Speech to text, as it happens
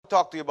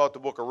talk to you about the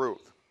book of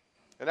Ruth.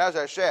 And as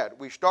I said,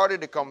 we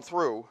started to come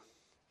through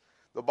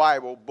the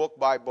Bible book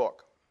by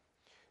book.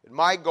 And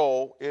my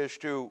goal is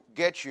to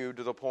get you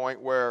to the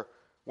point where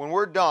when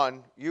we're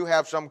done, you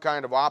have some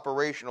kind of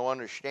operational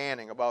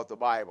understanding about the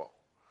Bible.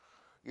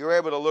 You're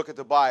able to look at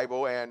the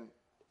Bible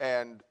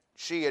and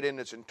see it in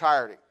its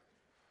entirety.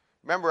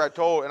 Remember, I've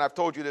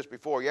told you this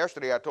before.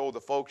 Yesterday I told the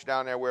folks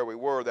down there where we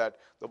were that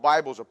the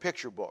Bible's a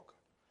picture book.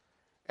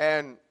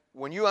 And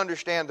when you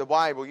understand the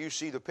Bible, you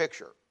see the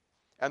picture.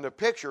 And the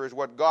picture is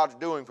what God's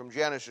doing from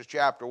Genesis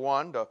chapter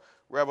 1 to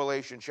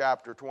Revelation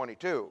chapter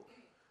 22.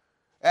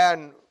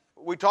 And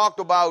we talked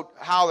about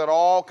how that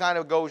all kind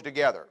of goes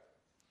together.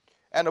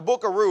 And the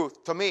book of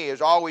Ruth, to me,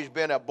 has always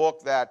been a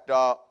book that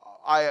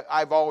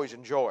I've always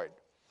enjoyed.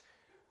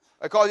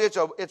 Because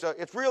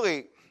it's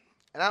really,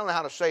 and I don't know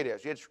how to say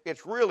this,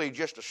 it's really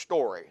just a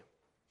story.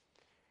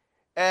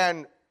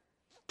 And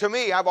to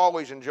me, I've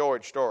always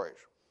enjoyed stories.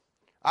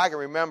 I can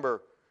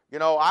remember,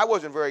 I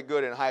wasn't very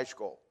good in high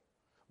school.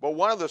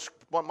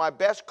 But my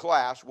best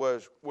class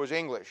was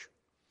English.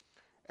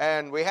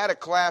 And we had a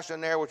class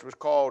in there which was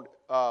called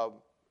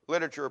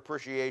Literature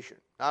Appreciation.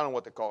 I don't know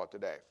what they call it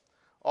today.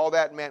 All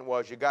that meant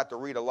was you got to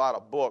read a lot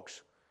of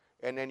books,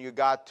 and then you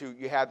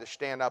had to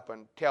stand up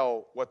and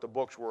tell what the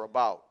books were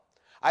about.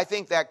 I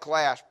think that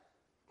class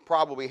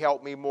probably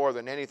helped me more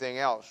than anything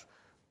else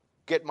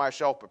get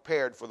myself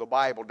prepared for the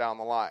Bible down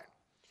the line.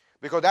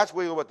 Because that's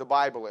really what the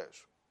Bible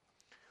is.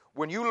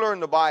 When you learn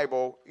the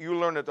Bible, you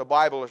learn that the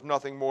Bible is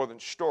nothing more than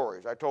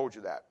stories. I told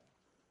you that.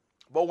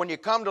 But when you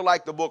come to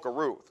like the book of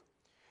Ruth,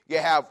 you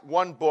have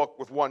one book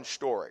with one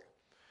story.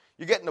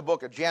 You get in the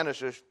book of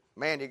Genesis,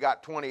 man, you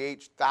got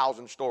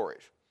 28,000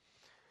 stories.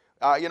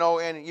 And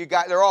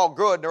they're all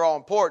good, they're all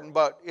important,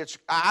 but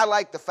I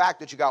like the fact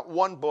that you got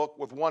one book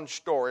with one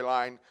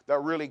storyline that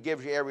really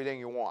gives you everything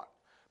you want.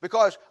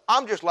 Because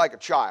I'm just like a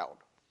child.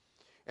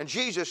 And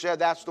Jesus said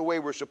that's the way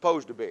we're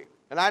supposed to be.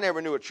 And I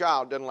never knew a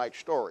child didn't like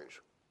stories.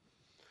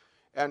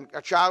 And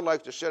a child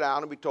likes to sit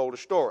down and be told a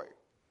story.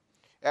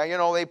 And,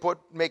 they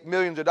make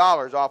millions of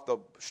dollars off the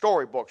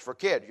storybooks for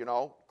kids,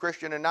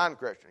 Christian and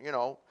non-Christian,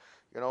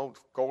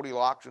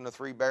 Goldilocks and the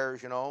Three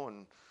Bears,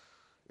 and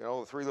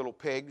the Three Little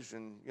Pigs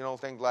and,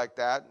 things like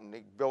that. And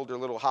they build their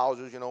little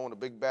houses, and a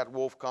big bad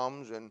wolf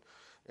comes and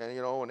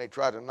they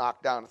try to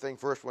knock down the thing.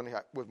 First one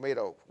was made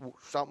of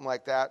something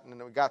like that. And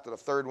then we got to the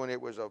third one.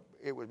 It was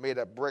made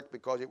of brick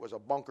because it was a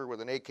bunker with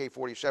an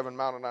AK-47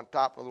 mounted on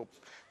top. A little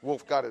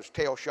wolf got his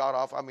tail shot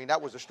off. I mean,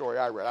 that was the story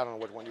I read. I don't know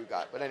which one you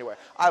got. But anyway,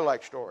 I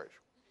like stories.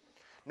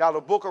 Now, the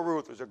book of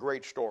Ruth is a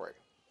great story.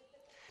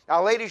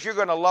 Now, ladies, you're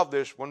going to love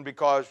this one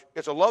because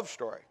it's a love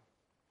story.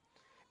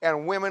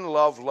 And women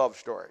love love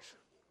stories.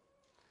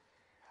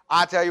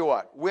 I tell you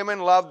what,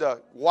 women love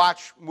to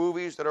watch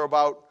movies that are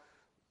about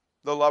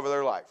the love of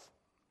their life.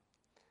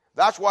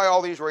 That's why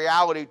all these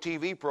reality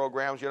TV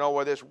programs,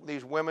 where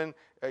these women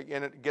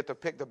get to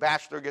pick, the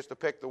bachelor gets to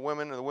pick the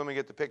women, and the women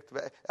get to pick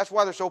that's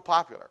why they're so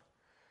popular.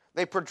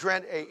 They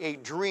present a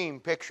dream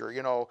picture,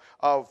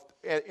 of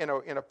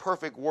in a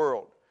perfect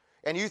world.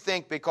 And you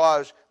think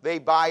because they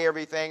buy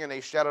everything and they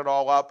set it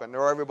all up and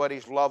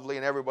everybody's lovely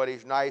and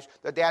everybody's nice,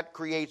 that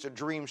creates a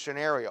dream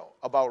scenario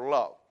about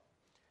love.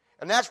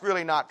 And that's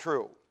really not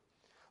true.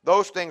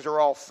 Those things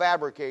are all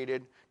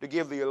fabricated to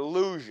give the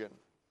illusion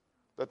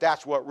that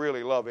that's what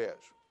really love is.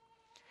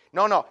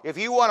 No. If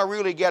you want to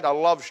really get a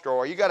love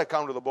story, you got to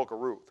come to the book of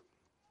Ruth.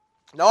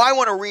 Now, I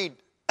want to read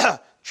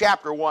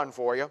chapter 1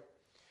 for you.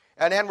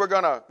 And then we're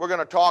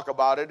gonna talk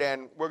about it,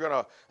 and we're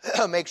gonna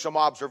make some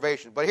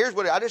observations. But here's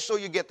just so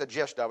you get the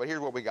gist of it. Here's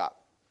what we got.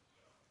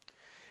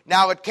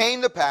 Now it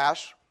came to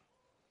pass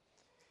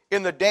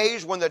in the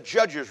days when the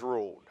judges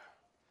ruled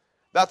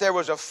that there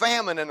was a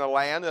famine in the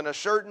land, and a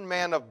certain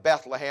man of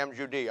Bethlehem,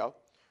 Judea,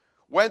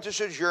 went to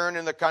sojourn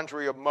in the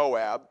country of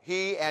Moab,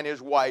 he and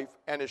his wife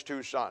and his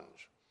 2 sons.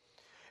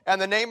 And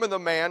the name of the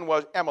man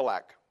was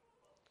Elimelech,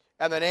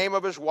 and the name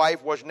of his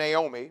wife was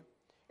Naomi.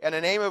 And the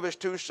name of his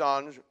 2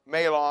 sons,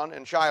 Mahlon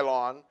and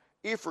Chilion,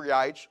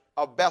 Ephrathites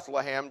of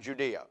Bethlehem,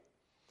 Judea.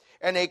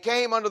 And they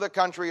came unto the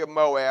country of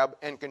Moab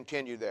and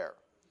continued there.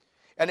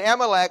 And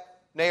Elimelech,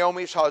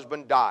 Naomi's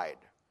husband, died,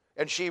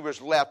 and she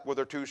was left with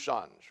her 2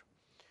 sons.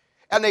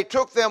 And they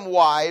took them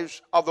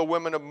wives of the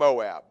women of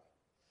Moab.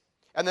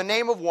 And the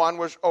name of one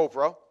was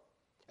Orpah,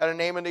 and the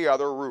name of the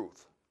other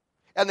Ruth.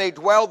 And they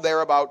dwelled there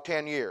about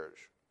 10 years.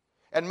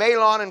 And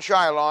Mahlon and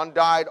Chilion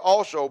died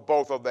also,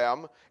 both of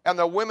them, and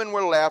the women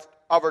were left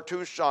of her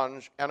 2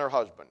 sons and her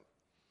husband.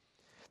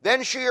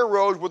 Then she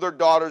arose with her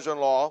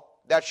daughters-in-law,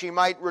 that she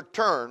might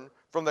return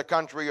from the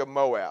country of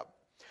Moab.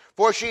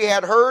 For she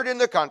had heard in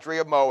the country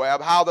of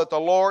Moab how that the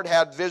Lord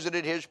had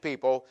visited his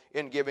people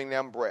in giving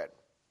them bread.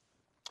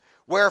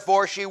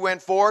 Wherefore she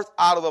went forth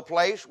out of the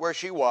place where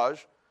she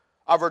was,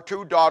 of her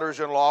 2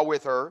 daughters-in-law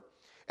with her,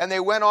 and they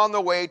went on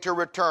the way to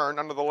return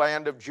unto the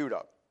land of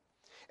Judah.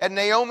 And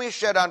Naomi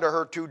said unto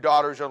her 2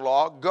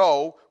 daughters-in-law,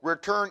 Go,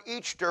 return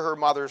each to her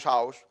mother's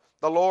house.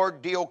 The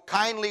Lord deal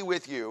kindly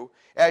with you,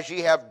 as ye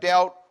have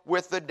dealt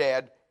with the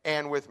dead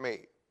and with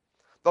me.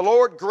 The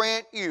Lord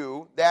grant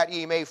you that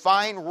ye may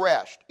find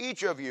rest,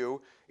 each of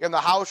you, in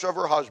the house of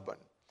her husband.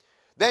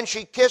 Then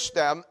she kissed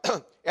them,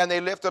 and they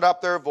lifted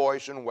up their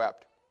voice and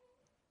wept.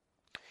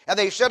 And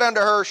they said unto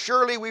her,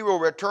 Surely we will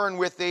return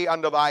with thee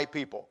unto thy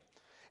people.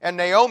 And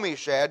Naomi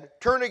said,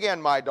 Turn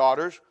again, my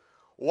daughters.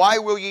 Why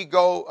will ye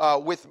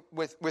go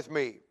with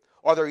me?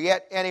 Are there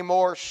yet any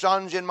more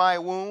sons in my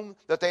womb,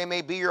 that they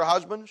may be your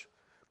husbands?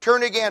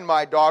 Turn again,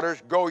 my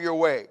daughters, go your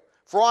way.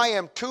 For I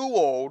am too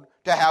old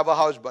to have a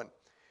husband.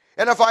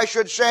 And if I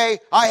should say,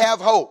 I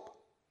have hope,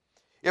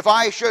 if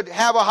I should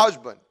have a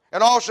husband,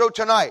 and also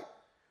tonight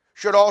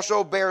should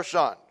also bear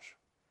sons,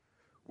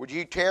 would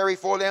ye tarry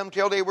for them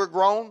till they were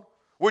grown?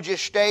 Would ye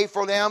stay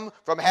for them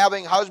from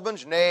having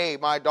husbands? Nay,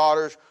 my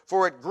daughters,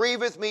 for it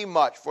grieveth me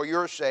much for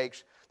your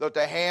sakes, that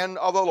the hand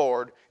of the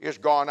Lord is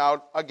gone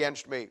out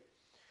against me.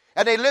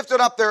 And they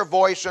lifted up their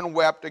voice and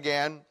wept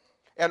again.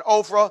 And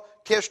Ophrah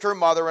kissed her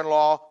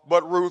mother-in-law,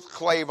 but Ruth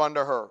clave unto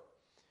her.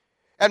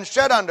 And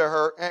said unto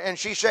her, and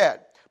she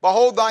said,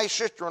 Behold, thy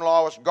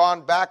sister-in-law is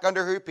gone back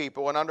unto her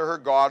people and unto her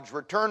gods.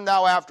 Return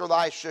thou after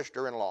thy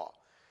sister-in-law.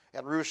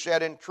 And Ruth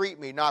said, Entreat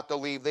me not to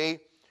leave thee,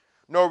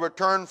 nor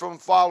return from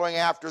following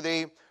after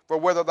thee. For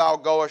whither thou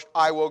goest,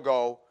 I will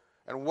go,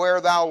 and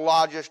where thou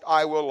lodgest,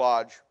 I will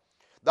lodge.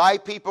 Thy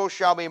people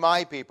shall be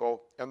my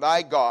people, and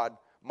thy God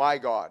my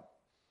God.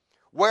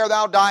 Where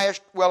thou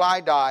diest will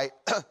I die,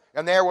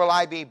 and there will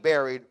I be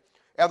buried.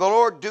 And the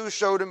Lord do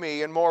so to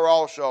me, and more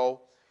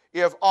also,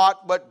 if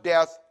aught but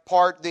death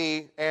part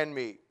thee and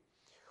me.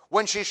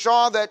 When she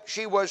saw that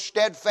she was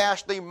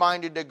steadfastly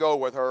minded to go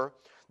with her,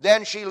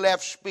 then she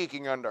left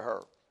speaking unto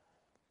her.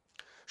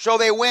 So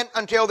they went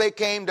until they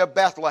came to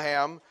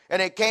Bethlehem.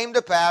 And it came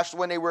to pass,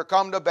 when they were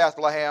come to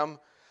Bethlehem,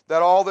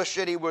 that all the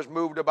city was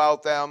moved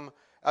about them.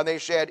 And they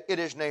said, It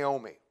is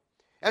Naomi.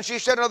 And she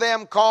said unto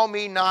them, Call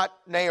me not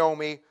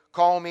Naomi,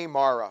 call me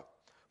Mara.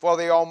 For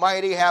the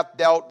Almighty hath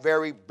dealt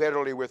very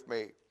bitterly with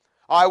me.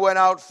 I went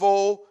out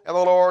full, and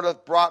the Lord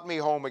hath brought me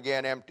home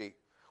again empty.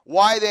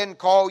 Why then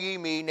call ye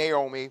me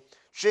Naomi,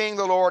 seeing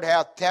the Lord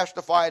hath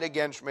testified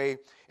against me,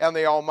 and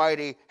the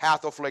Almighty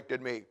hath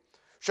afflicted me?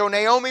 So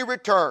Naomi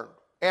returned,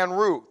 and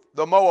Ruth,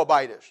 the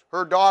Moabitess,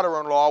 her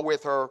daughter-in-law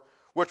with her,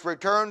 which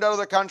returned out of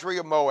the country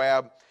of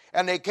Moab,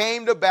 and they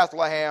came to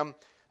Bethlehem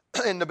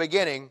in the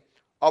beginning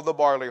of the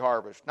barley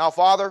harvest. Now,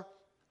 Father,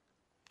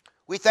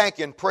 we thank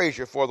you and praise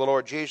you for the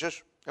Lord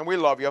Jesus, and we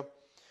love you.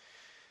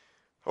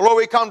 Lord,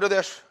 we come to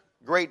this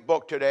great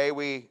book today.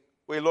 We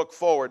look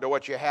forward to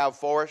what you have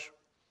for us.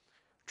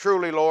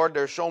 Truly, Lord,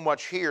 there's so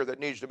much here that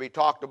needs to be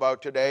talked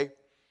about today.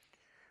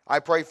 I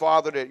pray,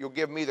 Father, that you'll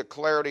give me the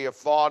clarity of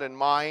thought and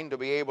mind to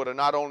be able to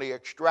not only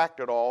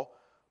extract it all,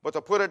 but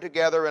to put it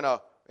together in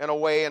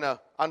an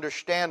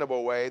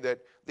understandable way, that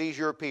these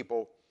your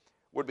people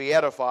would be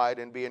edified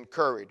and be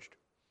encouraged.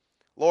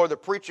 Lord, the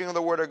preaching of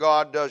the Word of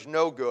God does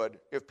no good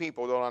if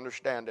people don't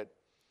understand it.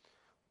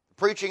 The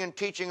preaching and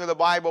teaching of the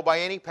Bible by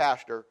any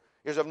pastor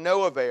is of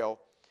no avail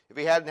if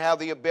he hadn't had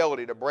the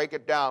ability to break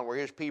it down where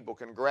his people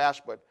can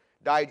grasp it,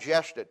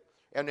 digest it,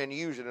 and then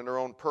use it in their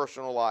own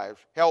personal lives.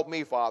 Help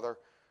me, Father,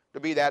 to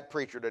be that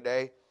preacher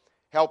today.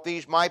 Help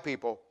these, my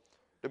people,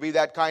 to be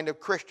that kind of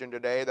Christian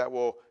today that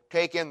will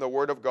take in the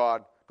Word of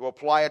God, to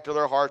apply it to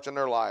their hearts and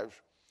their lives.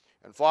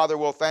 And Father,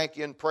 we'll thank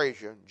you and praise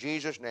you. In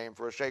Jesus' name,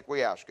 for his sake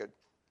we ask it.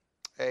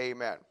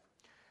 Amen.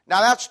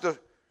 Now that's the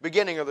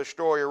beginning of the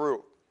story of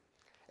Ruth.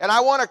 And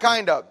I want to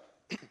kind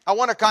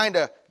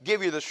of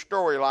give you the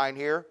storyline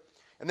here.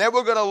 And then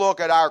we're going to look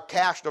at our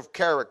cast of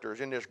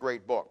characters in this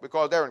great book,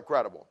 because they're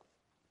incredible.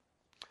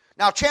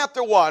 Now,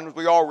 chapter 1,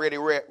 we already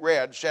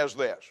read, says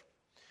this.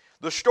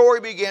 The story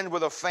begins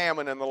with a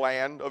famine in the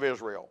land of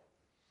Israel.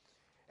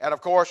 And,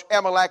 of course,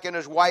 Elimelech and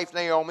his wife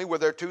Naomi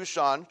with their two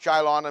sons,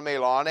 Chilion and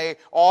Mahlon,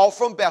 all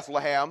from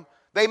Bethlehem,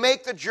 they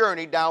make the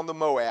journey down the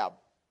Moab.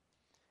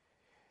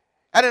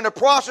 And in the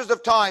process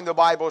of time, the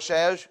Bible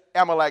says,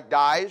 Elimelech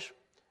dies,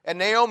 and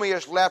Naomi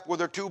is left with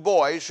her two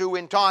boys, who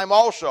in time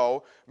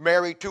also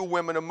married two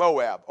women of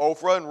Moab,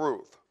 Ophrah and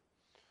Ruth.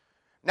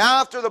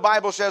 Now, after the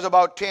Bible says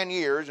about 10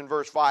 years, in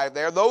verse 5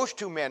 there, those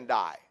two men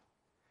die.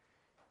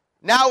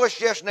 Now it's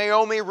just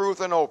Naomi,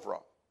 Ruth, and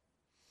Ophrah.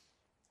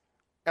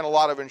 And a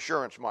lot of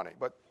insurance money,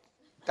 but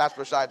that's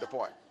beside the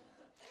point.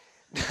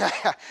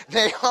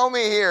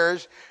 Naomi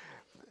hears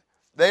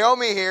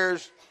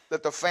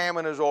that the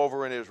famine is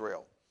over in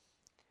Israel.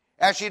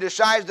 And she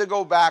decides to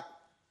go back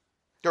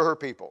to her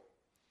people.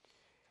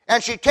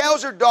 And she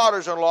tells her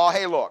daughters-in-law,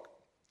 hey, look,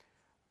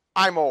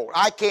 I'm old.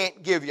 I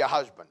can't give you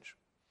husbands.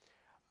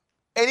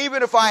 And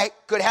even if I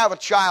could have a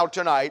child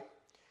tonight,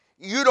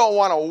 you don't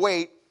want to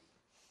wait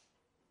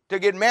to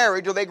get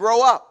married till they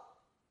grow up.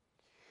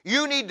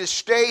 You need to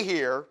stay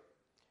here,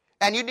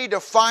 and you need to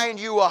find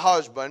you a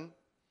husband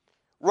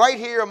right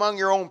here among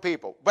your own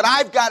people. But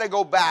I've got to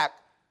go back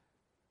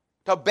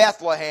to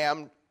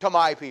Bethlehem to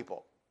my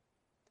people.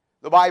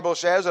 The Bible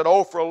says that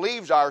Ophrah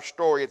leaves our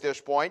story at this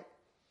point.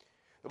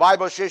 The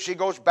Bible says she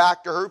goes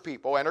back to her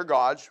people and her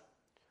gods.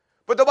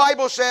 But the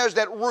Bible says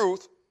that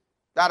Ruth,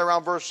 that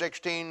around verse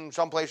 16,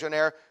 someplace in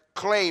there,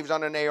 claves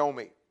unto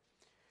Naomi.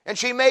 And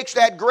she makes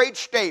that great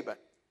statement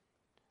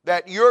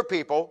that your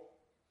people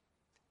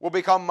will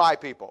become my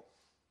people,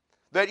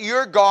 that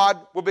your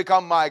God will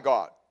become my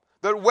God,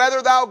 that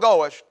whither thou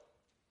goest,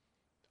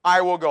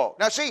 I will go.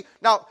 Now see,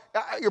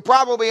 you're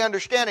probably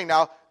understanding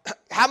now,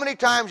 how many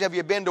times have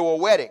you been to a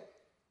wedding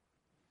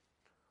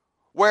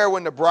where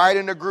when the bride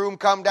and the groom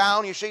come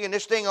down, you see, and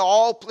this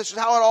is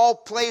how it all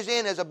plays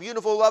in as a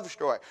beautiful love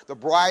story. The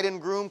bride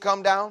and groom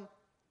come down,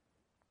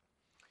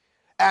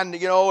 and,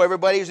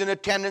 everybody's in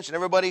attendance, and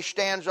everybody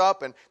stands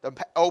up, and the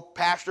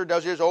pastor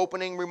does his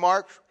opening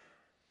remarks.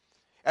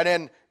 And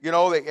then,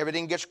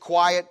 everything gets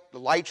quiet, the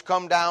lights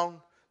come down,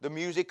 the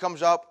music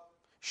comes up.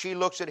 She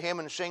looks at him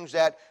and sings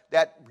that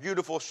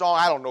beautiful song.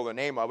 I don't know the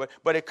name of it,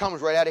 but it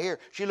comes right out of here.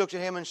 She looks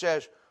at him and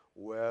says,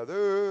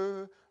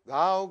 "Whither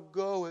thou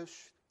goest,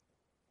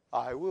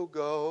 I will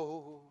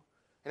go."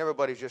 And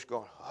everybody's just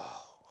going,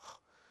 oh.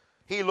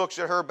 He looks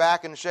at her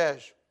back and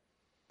says,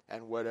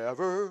 "And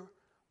whatever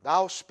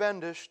thou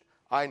spendest,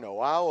 I know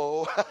I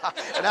owe."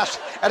 and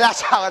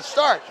that's how it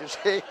starts, you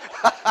see.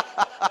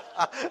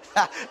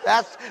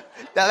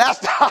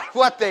 That's not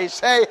what they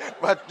say,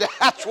 but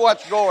that's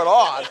what's going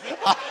on.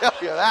 I'll tell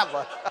you that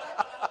much.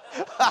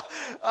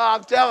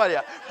 I'm telling you.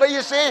 But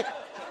you see,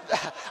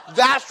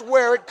 that's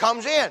where it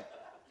comes in.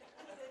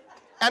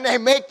 And they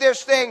make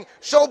this thing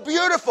so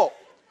beautiful.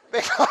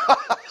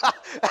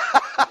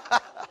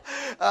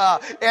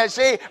 And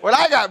see, when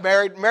I got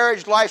married,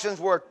 marriage license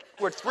were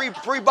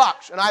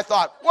 $3, and I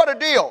thought, what a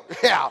deal.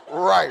 Yeah,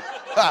 right.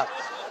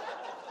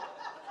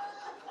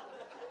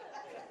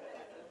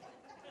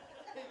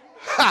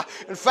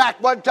 In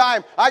fact, one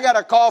time, I got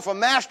a call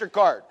from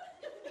MasterCard.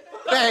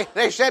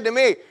 They said to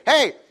me,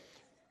 "Hey,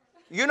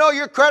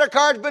 your credit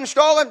card's been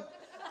stolen?"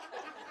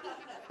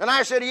 And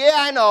I said, "Yeah,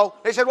 I know."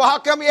 They said, "Well, how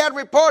come you hadn't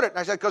reported it?" And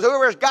I said, "Because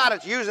whoever's got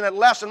it's using it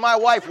less than my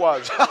wife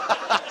was."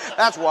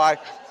 That's why.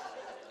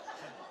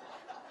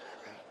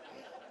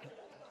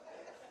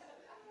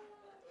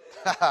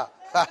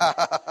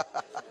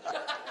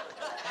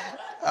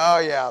 Oh,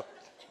 yeah.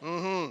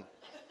 Mm-hmm.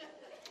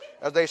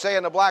 As they say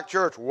in the black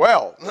church,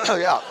 well,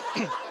 yeah.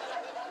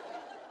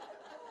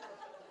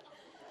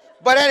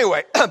 But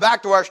anyway,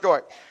 back to our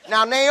story.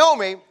 Now,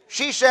 Naomi,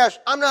 she says,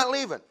 "I'm not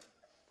leaving."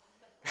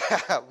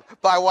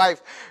 My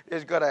wife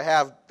is going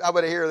to I'm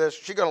going to hear this.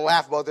 She's going to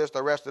laugh about this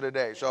the rest of the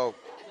day. So,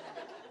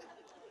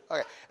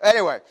 okay.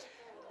 Anyway,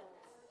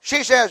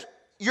 she says,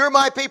 "You're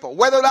my people.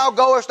 Whither thou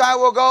goest, I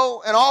will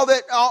go, and all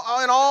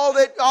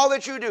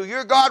that you do.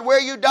 Your God,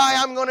 where you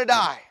die, I'm going to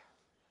die."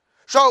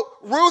 So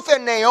Ruth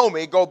and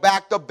Naomi go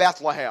back to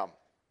Bethlehem,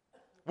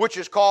 which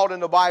is called in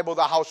the Bible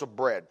the house of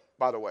bread,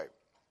 by the way.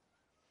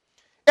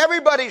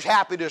 Everybody's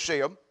happy to see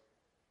them.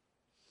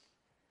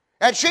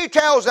 And she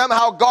tells them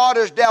how God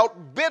has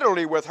dealt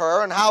bitterly with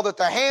her and how that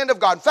the hand of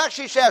God. In fact,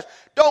 she says,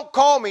 "Don't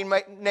call me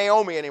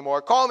Naomi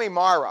anymore. Call me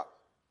Mara."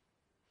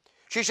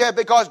 She said,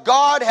 "Because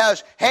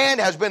God's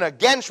hand has been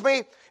against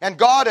me and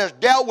God has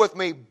dealt with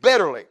me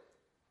bitterly."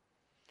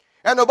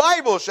 And the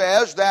Bible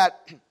says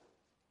that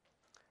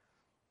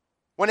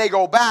when they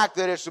go back,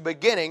 that it's the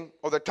beginning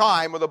or the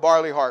time of the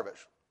barley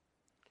harvest.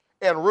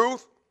 And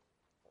Ruth,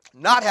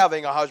 not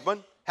having a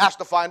husband, has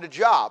to find a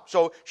job.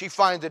 So she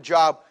finds a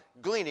job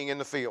gleaning in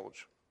the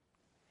fields.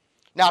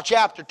 Now,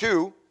 chapter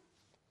 2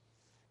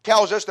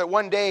 tells us that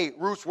one day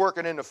Ruth's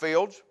working in the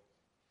fields,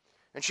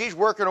 and she's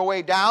working her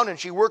way down, and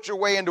she works her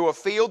way into a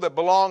field that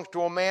belongs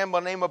to a man by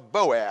the name of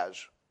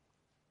Boaz.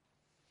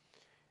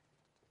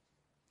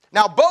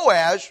 Now,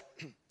 Boaz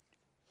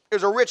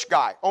is a rich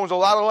guy, owns a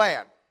lot of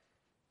land.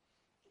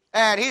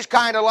 And he's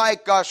kind of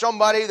like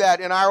somebody that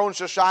in our own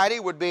society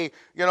would be,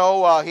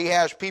 he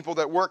has people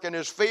that work in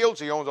his fields.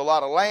 He owns a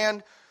lot of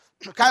land.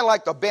 Kind of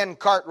like the Ben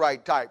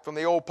Cartwright type from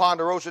the old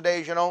Ponderosa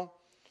days,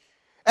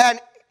 And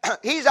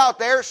he's out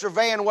there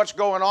surveying what's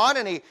going on,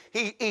 and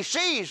he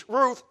sees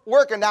Ruth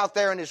working out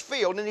there in his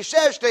field, and he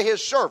says to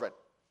his servant,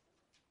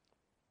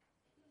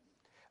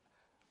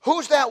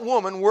 "Who's that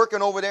woman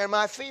working over there in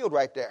my field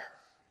right there?"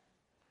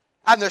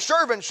 And the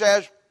servant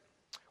says,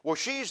 "Well,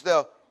 she's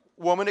the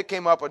woman that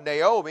came up with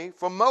Naomi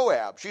from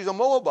Moab. She's a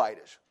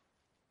Moabitess."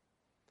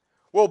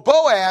 Well,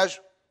 Boaz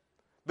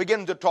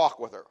begins to talk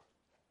with her.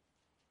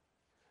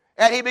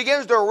 And he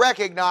begins to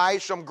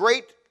recognize some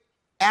great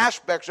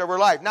aspects of her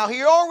life. Now,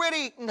 he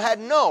already had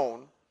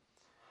known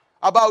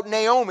about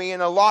Naomi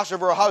and the loss of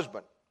her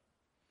husband.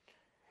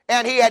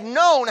 And he had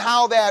known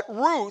how that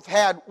Ruth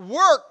had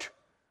worked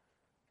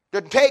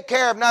to take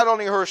care of not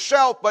only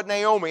herself, but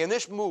Naomi. And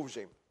this moves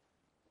him.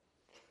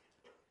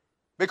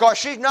 Because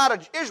she's not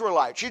an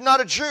Israelite. She's not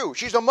a Jew.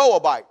 She's a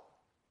Moabite.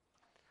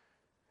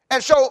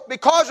 And so,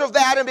 because of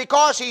that, and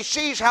because he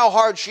sees how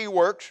hard she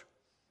works,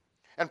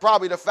 and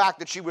probably the fact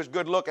that she was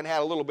good looking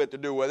had a little bit to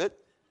do with it,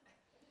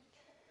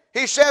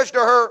 he says to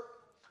her,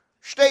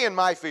 "Stay in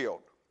my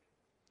field.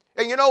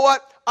 And you know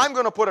what? I'm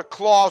going to put a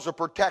clause of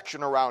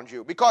protection around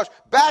you." Because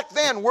back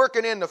then,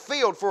 working in the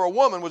field for a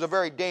woman was a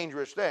very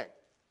dangerous thing.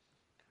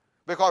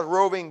 Because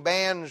roving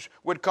bands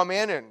would come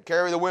in and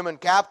carry the women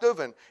captive,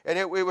 and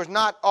it was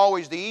not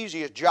always the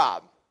easiest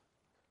job.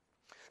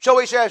 So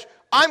he says,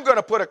 I'm going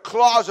to put a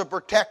clause of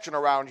protection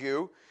around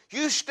you.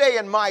 You stay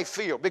in my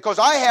field because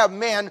I have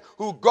men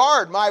who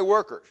guard my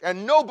workers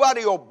and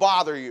nobody will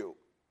bother you.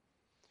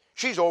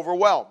 She's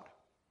overwhelmed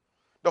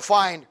to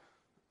find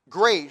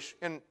grace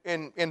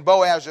in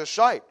Boaz's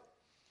sight.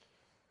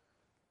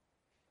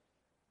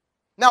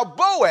 Now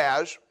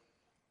Boaz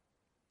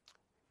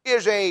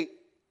is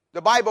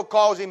the Bible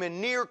calls him a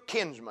near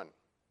kinsman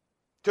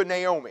to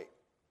Naomi.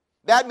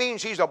 That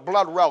means he's a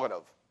blood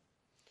relative.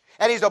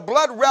 And he's a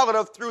blood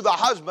relative through the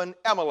husband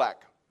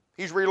Elimelech.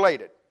 He's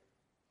related.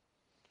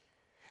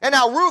 And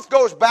now Ruth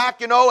goes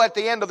back, at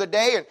the end of the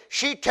day, and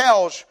she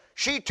tells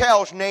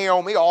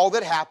Naomi all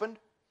that happened.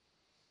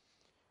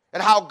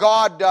 And how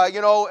God,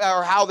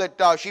 or how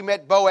that she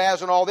met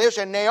Boaz and all this.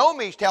 And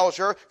Naomi tells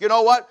her, you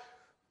know what?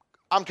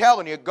 I'm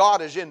telling you,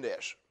 God is in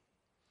this.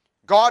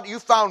 God, you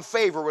found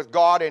favor with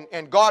God,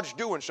 and God's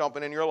doing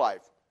something in your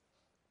life.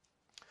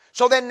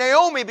 So then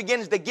Naomi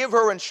begins to give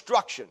her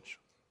instructions.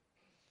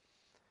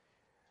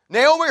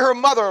 Naomi, her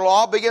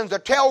mother-in-law, begins to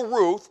tell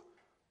Ruth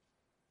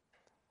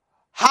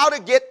how to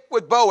get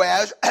with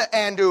Boaz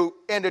and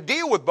to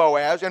deal with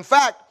Boaz. In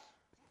fact,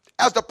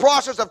 as the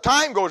process of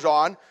time goes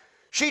on,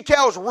 she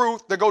tells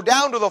Ruth to go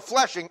down to the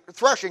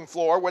threshing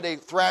floor where they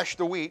thresh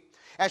the wheat.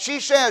 And she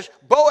says,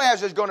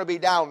 Boaz is going to be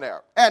down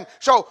there. And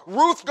so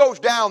Ruth goes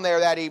down there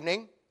that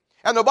evening.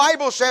 And the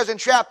Bible says in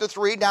chapter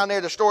 3, down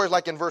there, the story is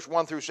like in verse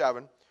 1 through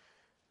 7.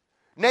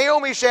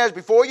 Naomi says,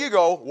 before you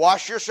go,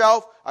 wash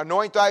yourself,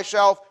 anoint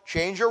thyself,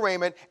 change your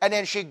raiment. And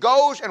then she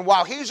goes, and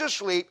while he's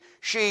asleep,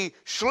 she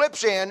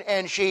slips in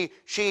and she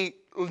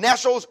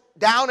nestles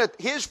down at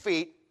his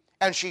feet,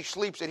 and she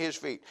sleeps at his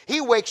feet.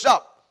 He wakes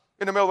up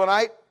in the middle of the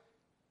night,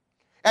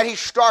 and he's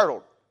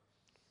startled.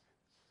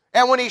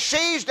 And when he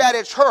sees that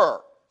it's her,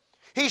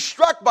 he's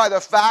struck by the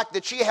fact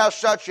that she has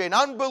such an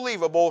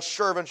unbelievable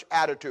servant's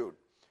attitude.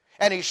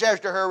 And he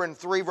says to her in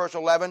 3 verse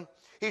 11,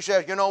 he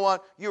says, you know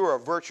what? You are a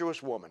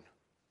virtuous woman.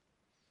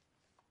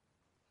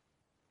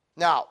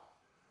 Now,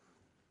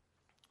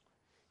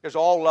 as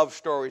all love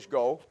stories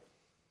go,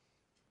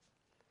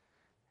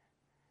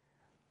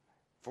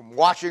 from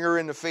watching her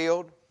in the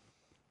field,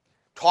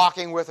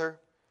 talking with her,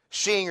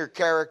 seeing her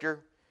character,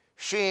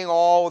 seeing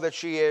all that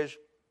she is,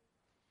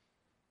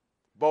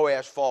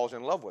 Boaz falls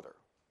in love with her.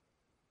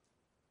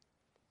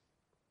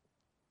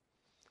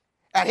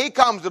 And he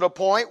comes to the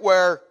point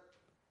where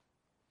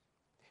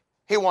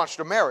he wants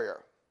to marry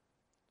her.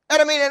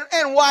 And I mean,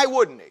 and why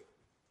wouldn't he?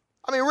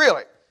 I mean,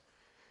 really.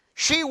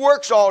 She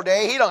works all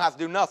day, he don't have to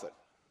do nothing.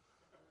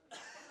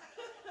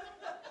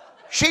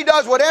 She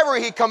does whatever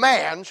he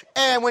commands,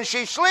 and when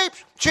she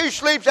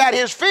sleeps at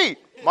his feet.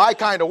 My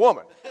kind of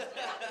woman.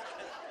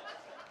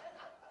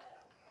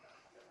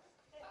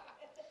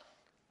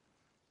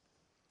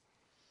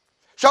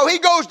 So he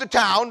goes to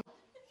town.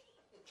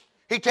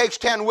 He takes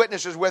 10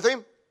 witnesses with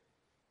him.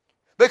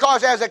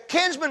 Because as a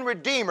kinsman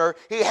redeemer,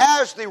 he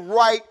has the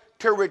right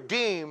to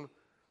redeem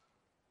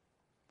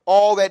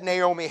all that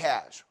Naomi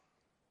has.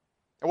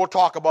 And we'll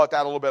talk about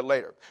that a little bit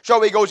later. So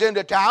he goes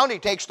into town, he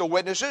takes the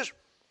witnesses,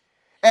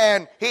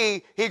 and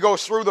he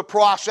goes through the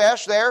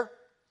process there.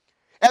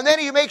 And then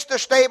he makes the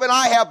statement,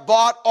 I have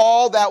bought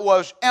all that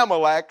was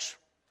Elimelech's.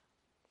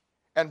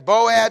 And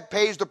Boaz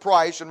pays the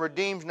price and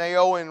redeems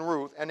Naomi and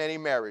Ruth, and then he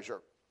marries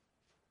her.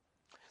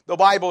 The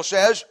Bible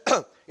says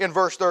in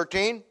verse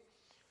 13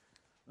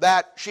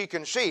 that she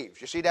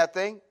conceives. You see that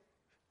thing?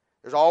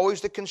 There's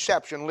always the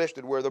conception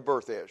listed where the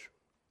birth is.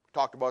 We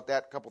talked about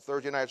that a couple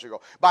Thursday nights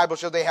ago. The Bible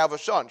says they have a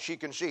son. She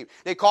conceived.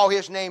 They call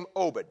his name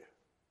Obed.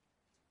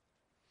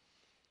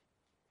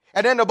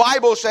 And then the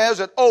Bible says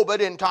that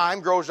Obed in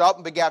time grows up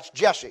and begats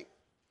Jesse.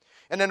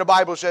 And then the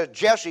Bible says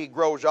Jesse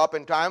grows up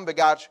in time and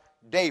begats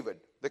David,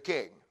 the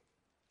king.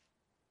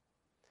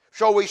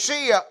 So we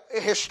see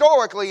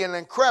historically an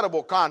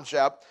incredible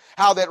concept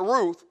how that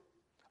Ruth,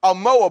 a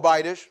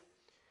Moabitess,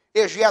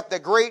 is yet the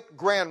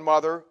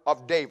great-grandmother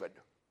of David.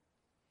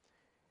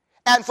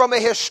 And from a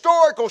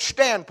historical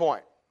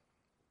standpoint,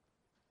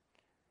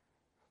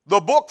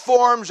 the book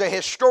forms a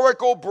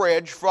historical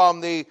bridge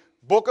from the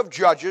book of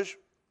Judges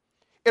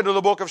into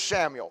the book of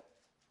Samuel.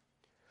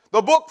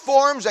 The book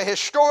forms a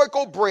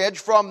historical bridge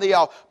from the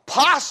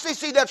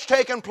apostasy that's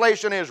taken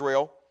place in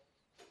Israel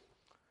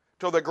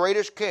to the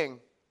greatest king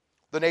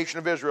the nation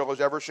of Israel has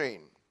ever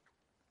seen.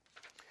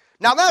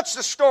 Now that's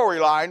the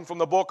storyline from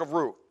the book of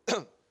Ruth.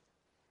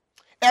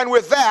 And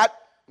with that,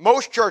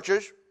 most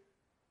churches,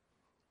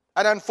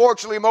 and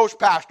unfortunately most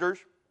pastors,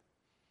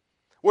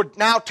 would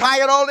now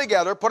tie it all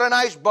together, put a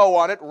nice bow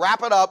on it,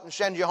 wrap it up, and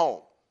send you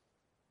home.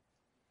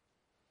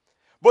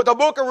 But the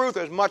book of Ruth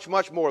is much,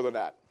 much more than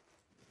that.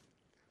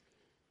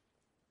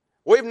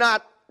 We're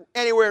not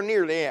anywhere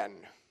near the end.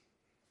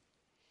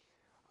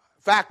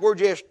 In fact, we're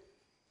just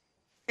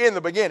in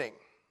the beginning.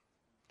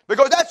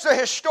 Because that's the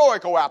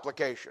historical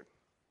application.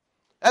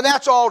 And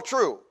that's all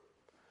true.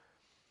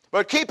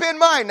 But keep in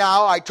mind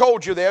now, I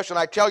told you this, and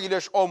I tell you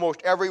this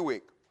almost every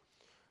week.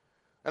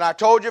 And I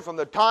told you from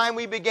the time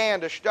we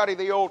began to study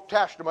the Old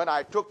Testament,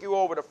 I took you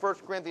over to 1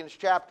 Corinthians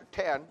chapter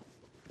 10.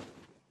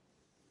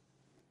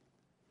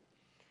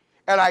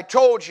 And I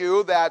told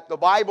you that the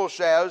Bible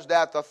says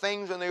that the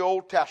things in the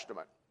Old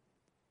Testament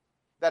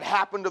that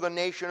happened to the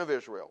nation of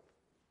Israel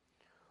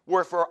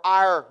were for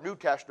our New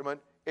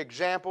Testament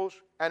examples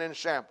and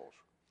ensamples.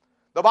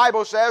 The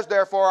Bible says,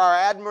 therefore, our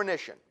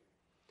admonition.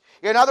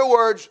 In other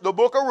words, the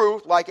book of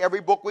Ruth, like every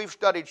book we've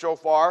studied so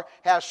far,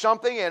 has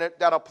something in it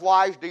that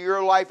applies to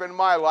your life and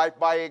my life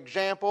by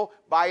example,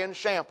 by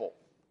ensample.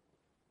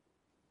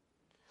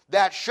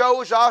 That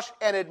shows us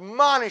and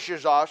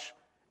admonishes us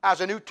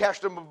as a New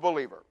Testament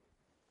believer.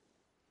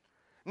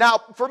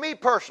 Now, for me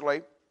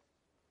personally,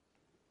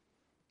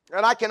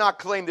 and I cannot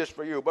claim this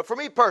for you, but for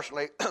me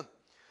personally,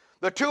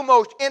 the two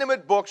most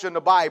intimate books in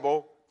the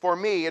Bible, for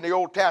me in the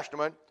Old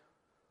Testament,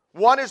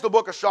 one is the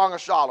book of Song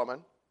of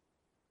Solomon,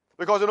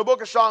 because in the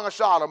book of Song of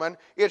Solomon,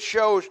 it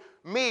shows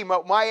me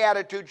what my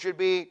attitude should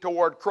be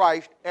toward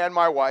Christ and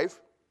my wife.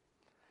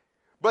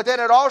 But then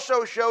it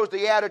also shows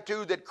the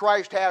attitude that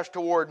Christ has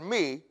toward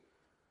me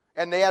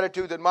and the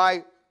attitude that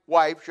my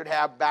wife should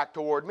have back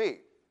toward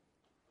me.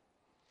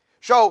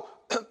 So,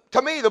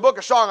 to me, the book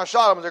of Song of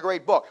Solomon is a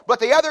great book. But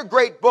the other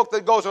great book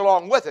that goes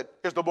along with it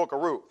is the book of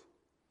Ruth.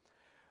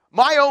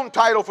 My own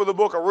title for the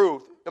book of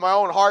Ruth, in my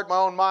own heart, my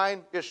own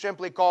mind, is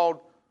simply called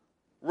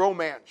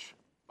Romance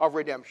of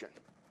Redemption.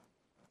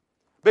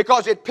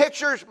 Because it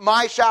pictures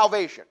my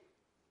salvation.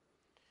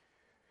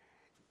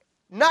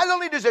 Not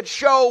only does it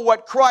show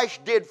what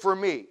Christ did for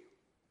me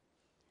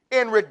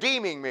in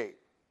redeeming me,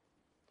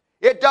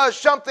 it does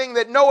something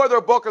that no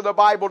other book of the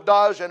Bible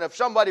does, and if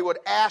somebody would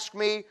ask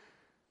me,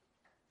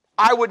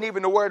 I wouldn't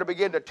even know where to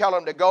begin to tell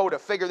them to go to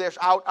figure this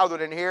out other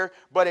than here,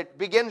 but it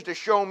begins to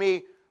show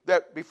me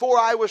that before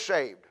I was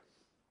saved,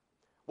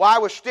 while I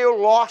was still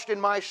lost in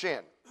my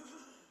sin,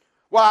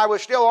 while I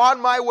was still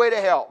on my way to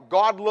hell,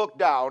 God looked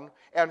down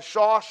and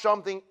saw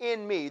something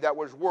in me that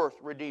was worth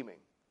redeeming.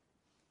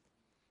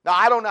 Now,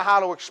 I don't know how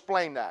to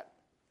explain that.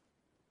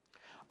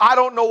 I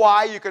don't know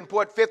why you can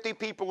put 50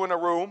 people in a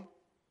room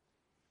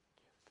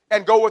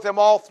and go with them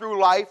all through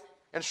life,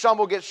 and some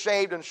will get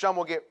saved and some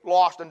will get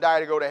lost and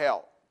die to go to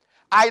hell.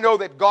 I know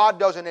that God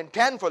doesn't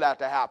intend for that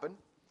to happen.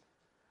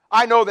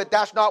 I know that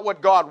that's not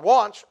what God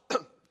wants.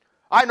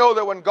 I know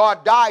that when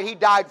God died, He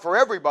died for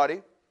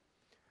everybody.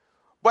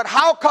 But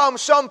how come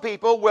some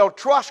people will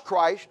trust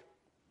Christ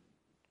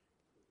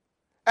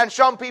and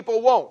some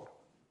people won't?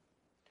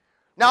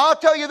 Now, I'll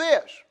tell you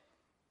this.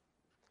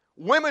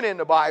 Women in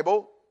the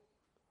Bible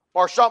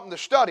are something to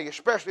study,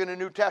 especially in the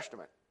New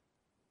Testament.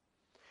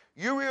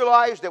 You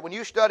realize that when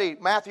you study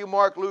Matthew,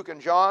 Mark, Luke, and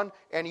John,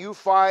 and you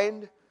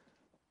find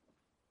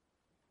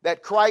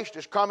that Christ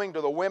is coming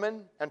to the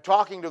women and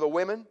talking to the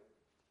women,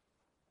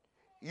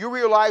 you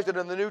realize that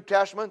in the New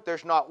Testament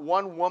there's not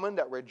one woman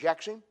that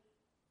rejects Him?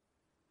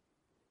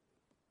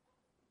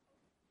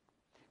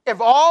 If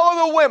all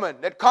of the women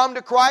that come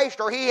to Christ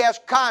or He has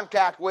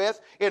contact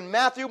with in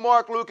Matthew,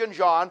 Mark, Luke, and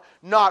John,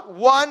 not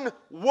one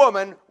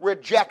woman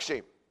rejects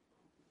Him.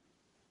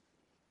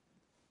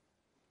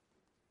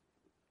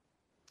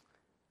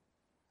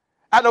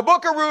 And the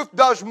book of Ruth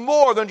does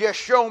more than just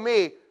show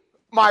me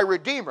my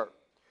Redeemer.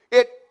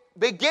 It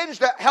begins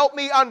to help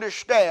me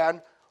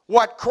understand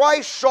what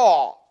Christ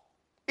saw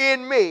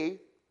in me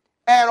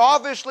and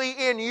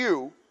obviously in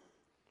you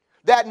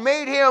that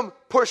made Him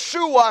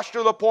pursue us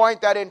to the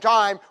point that in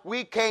time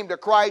we came to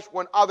Christ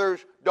when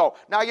others don't.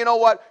 Now, you know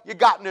what? You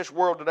got in this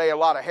world today a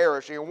lot of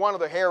heresy, and one of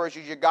the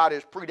heresies you got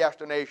is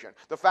predestination.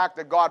 The fact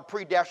that God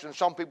predestined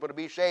some people to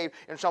be saved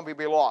and some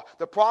people to be lost.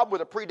 The problem with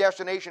the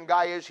predestination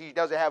guy is he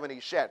doesn't have any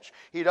sense.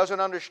 He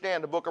doesn't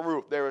understand the book of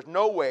Ruth. There is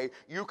no way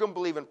you can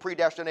believe in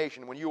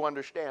predestination when you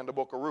understand the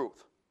book of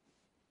Ruth.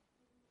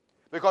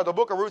 Because the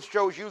book of Ruth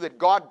shows you that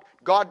God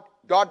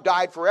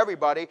died for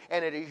everybody,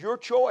 and it is your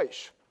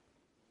choice.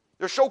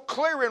 They're so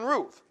clear in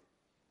Ruth.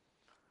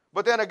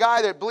 But then a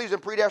guy that believes in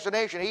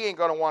predestination, he ain't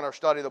going to want to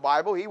study the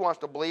Bible. He wants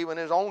to believe in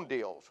his own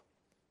deals.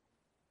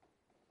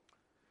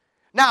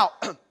 Now,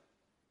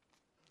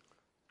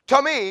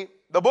 to me,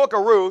 the book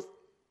of Ruth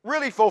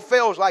really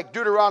fulfills like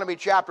Deuteronomy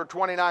chapter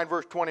 29,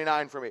 verse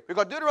 29 for me.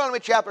 Because Deuteronomy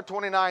chapter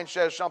 29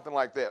 says something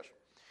like this.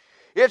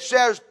 It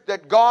says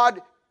that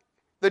God,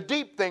 the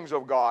deep things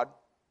of God,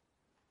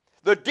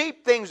 the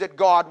deep things that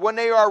God, when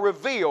they are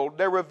revealed,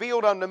 they're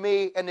revealed unto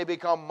me and they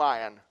become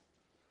mine.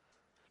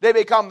 They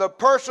become the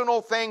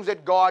personal things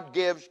that God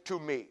gives to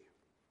me.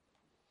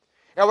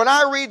 And when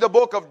I read the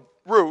book of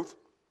Ruth,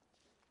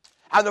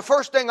 and the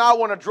first thing I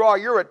want to draw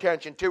your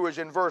attention to is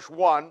in verse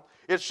 1,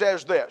 it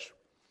says this.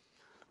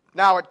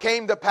 Now it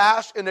came to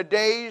pass in the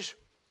days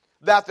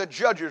that the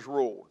judges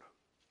ruled.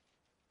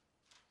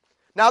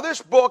 Now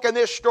this book and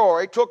this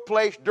story took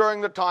place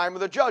during the time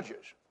of the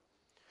judges.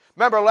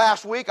 Remember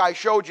last week I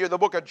showed you the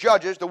book of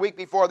Judges. The week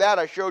before that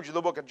I showed you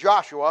the book of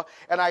Joshua.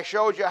 And I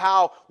showed you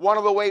how one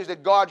of the ways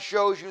that God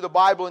shows you the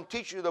Bible and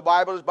teaches you the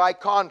Bible is by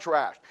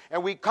contrast.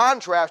 And we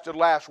contrasted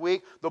last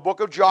week the book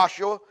of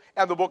Joshua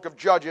and the book of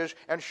Judges,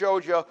 and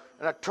shows you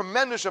a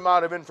tremendous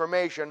amount of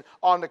information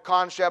on the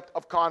concept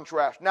of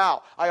contrast.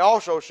 Now, I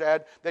also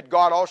said that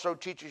God also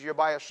teaches you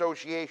by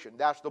association.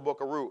 That's the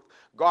book of Ruth.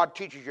 God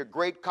teaches you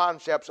great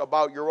concepts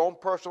about your own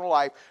personal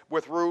life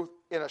with Ruth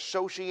in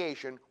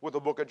association with the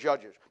book of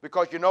Judges.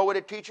 Because you know what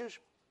it teaches?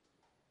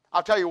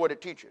 I'll tell you what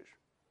it teaches.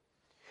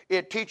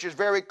 It teaches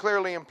very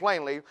clearly and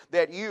plainly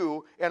that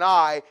you and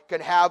I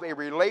can have a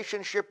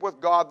relationship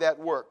with God that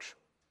works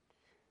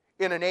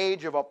in an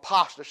age of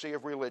apostasy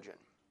of religion.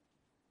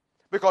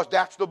 Because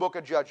that's the book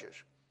of Judges.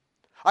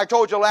 I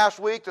told you last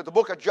week that the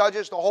book of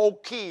Judges, the whole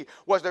key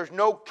was there's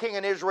no king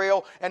in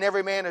Israel and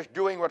every man is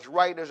doing what's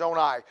right in his own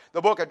eye.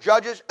 The book of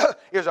Judges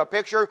is a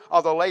picture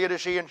of the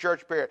Laodicean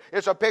church period.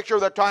 It's a picture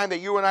of the time that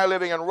you and I are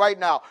living in right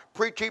now.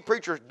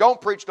 Preachers don't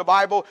preach the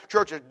Bible.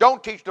 Churches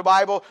don't teach the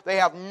Bible. They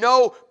have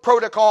no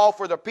protocol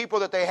for the people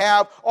that they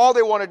have. All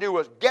they want to do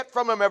is get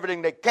from them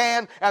everything they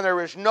can, and there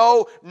is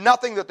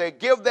nothing that they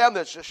give them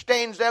that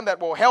sustains them, that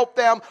will help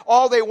them.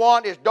 All they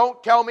want is,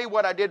 don't tell me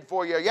what I did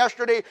for you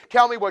yesterday.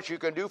 Tell me what you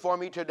can do for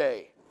me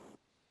today.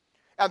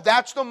 And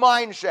that's the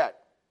mindset.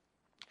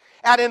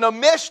 And in the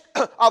midst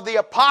of the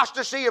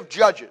apostasy of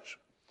Judges,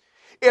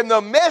 in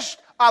the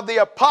midst of the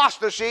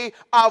apostasy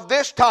of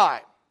this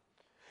time,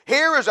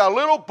 here is a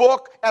little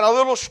book and a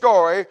little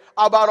story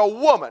about a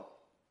woman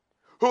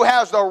who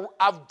has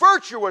a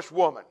virtuous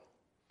woman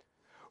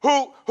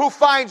who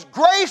finds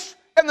grace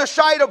in the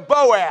sight of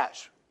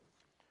Boaz,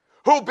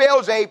 who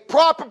builds a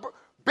proper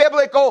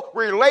biblical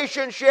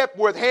relationship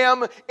with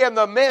him in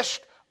the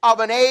midst of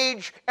an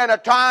age and a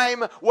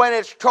time when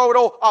it's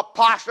total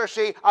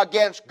apostasy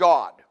against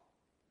God.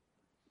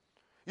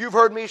 You've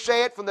heard me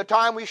say it from the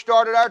time we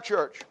started our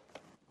church.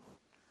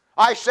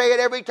 I say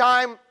it every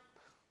time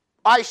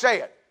I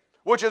say it,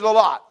 which is a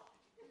lot.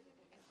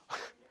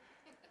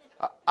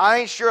 I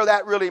ain't sure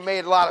that really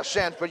made a lot of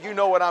sense, but you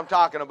know what I'm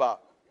talking about.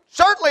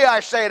 Certainly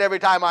I say it every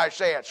time I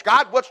say it.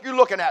 Scott, what you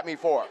looking at me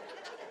for?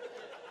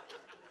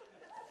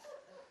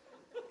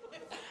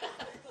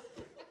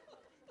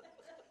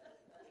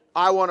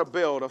 I want to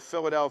build a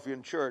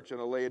Philadelphian church in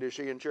a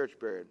Laodicean church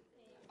period.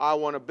 I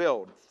want to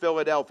build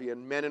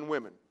Philadelphian men and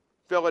women,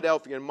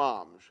 Philadelphian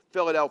moms,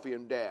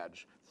 Philadelphian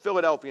dads,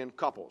 Philadelphian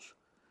couples,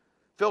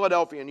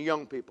 Philadelphian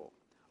young people.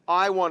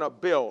 I want to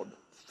build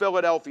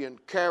Philadelphian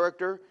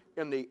character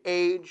in the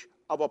age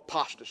of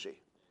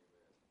apostasy.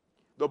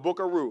 The book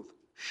of Ruth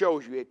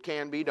shows you it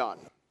can be done.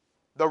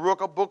 The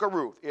book of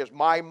Ruth is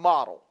my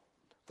model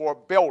for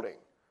building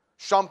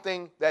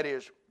something that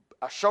is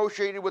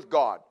associated with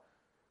God,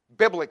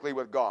 biblically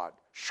with God,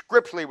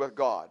 scripturally with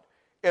God,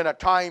 in a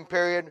time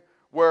period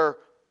where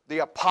the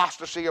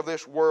apostasy of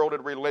this world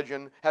and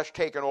religion has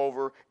taken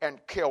over and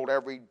killed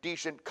every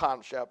decent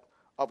concept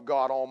of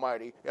God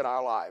Almighty in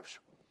our lives.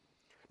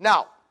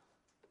 Now,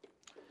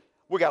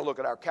 we got to look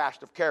at our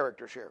cast of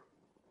characters here.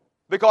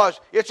 Because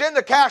it's in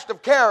the cast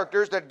of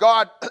characters that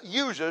God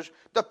uses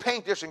to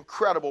paint this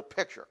incredible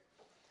picture.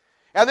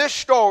 And this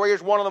story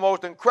is one of the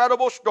most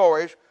incredible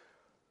stories.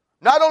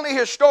 Not only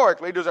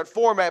historically does it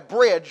form a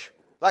bridge,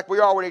 like we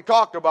already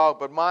talked about,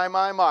 but my,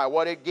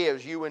 what it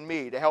gives you and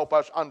me to help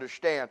us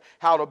understand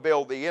how to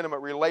build the intimate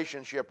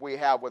relationship we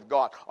have with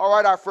God. All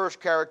right, our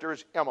first character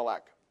is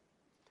Elimelech.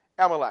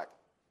 Elimelech,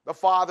 the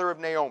father of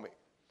Naomi.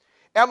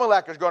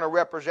 Elimelech is going to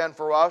represent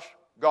for us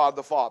God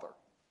the Father.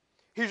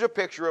 He's a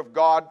picture of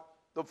God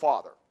the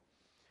Father.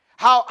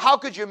 How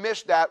could you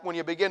miss that when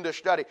you begin to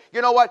study?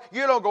 You know what?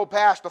 You don't go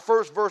past the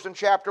first verse in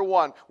chapter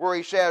 1 where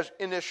he says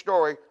in this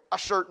story, a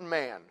certain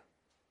man.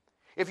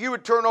 If you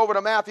would turn over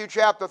to Matthew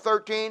chapter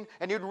 13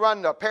 and you'd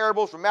run the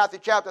parables from Matthew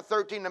chapter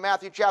 13 to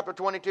Matthew chapter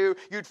 22,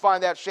 you'd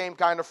find that same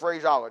kind of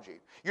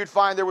phraseology. You'd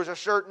find there was a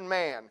certain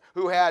man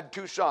who had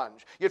 2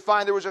 sons. You'd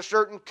find there was a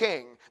certain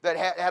king that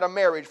had a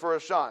marriage for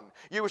a son.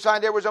 You would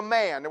find there was a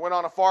man that went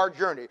on a far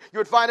journey. You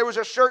would find there was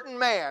a certain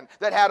man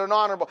that had an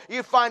honorable.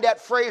 You find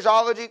that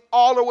phraseology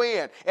all the way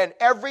in. And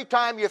every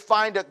time you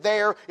find it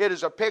there, it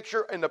is a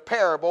picture in the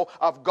parable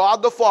of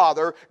God the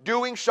Father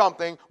doing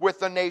something with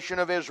the nation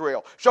of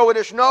Israel. So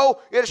it's no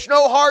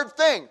hard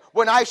thing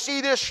when I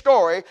see this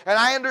story and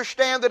I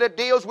understand that it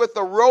deals with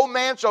the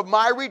romance of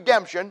my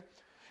redemption.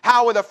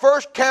 How the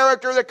first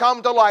character that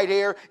comes to light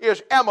here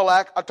is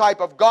Elimelech, a type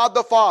of God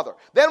the Father.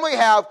 Then we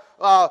have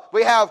Mahlon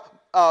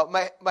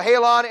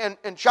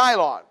and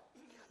Chilion.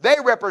 They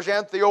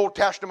represent the Old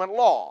Testament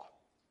law.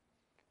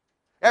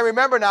 And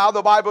remember now,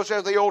 the Bible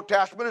says the Old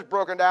Testament is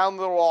broken down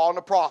into the law and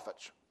the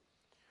prophets.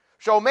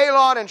 So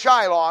Mahlon and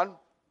Chilion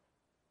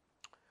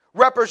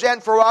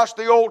represent for us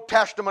the Old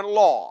Testament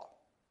law.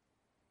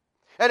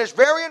 And it's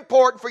very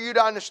important for you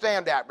to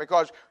understand that,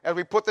 because as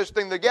we put this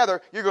thing together,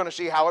 you're going to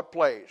see how it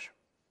plays.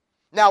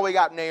 Now we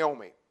got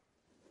Naomi.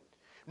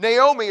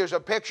 Naomi is a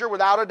picture,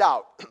 without a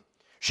doubt.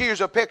 She is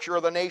a picture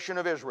of the nation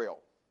of Israel.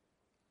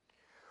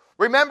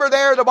 Remember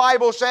there, the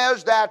Bible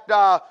says that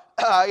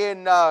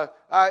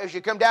as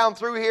you come down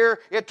through here,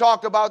 it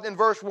talked about in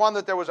verse 1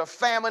 that there was a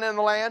famine in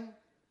the land.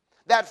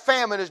 That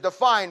famine is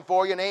defined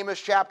for you in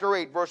Amos chapter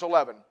 8, verse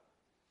 11.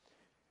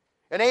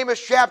 In Amos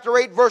chapter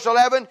 8, verse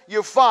 11,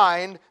 you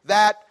find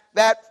that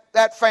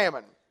that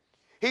famine.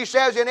 He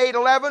says in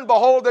 8:11,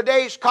 behold, the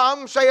days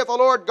come, saith the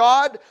Lord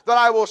God, that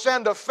I will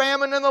send a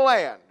famine in the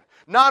land,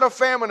 not a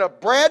famine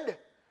of bread,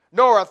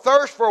 nor a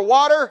thirst for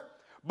water,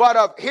 but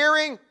of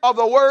hearing of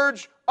the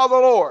words of the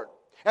Lord.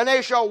 And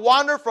they shall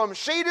wander from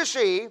sea to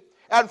sea,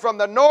 and from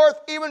the north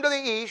even to the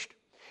east,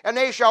 and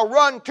they shall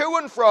run to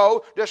and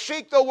fro to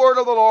seek the word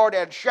of the Lord,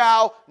 and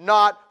shall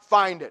not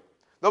find it.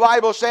 The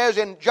Bible says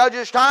in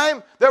Judges'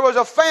 time, there was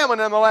a famine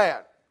in the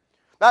land.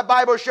 That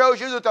Bible shows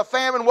you that the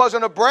famine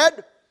wasn't of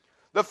bread.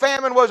 The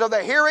famine was of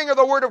the hearing of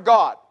the Word of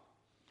God.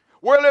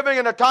 We're living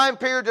in a time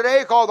period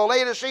today called the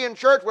Laodicean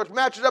Church, which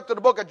matches up to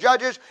the book of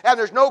Judges, and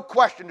there's no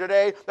question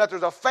today that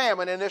there's a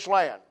famine in this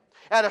land.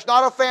 And it's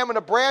not a famine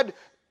of bread.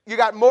 You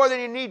got more than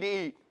you need to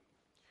eat.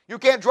 You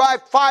can't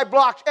drive 5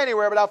 blocks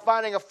anywhere without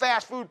finding a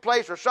fast food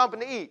place or something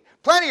to eat.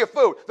 Plenty of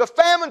food. The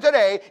famine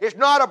today is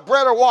not of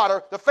bread or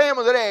water. The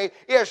famine today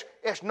is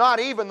it's not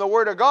even the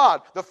Word of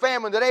God. The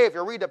famine today, if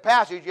you read the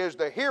passage, is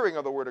the hearing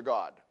of the Word of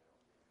God.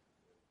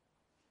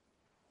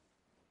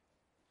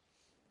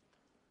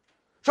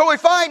 So we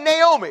find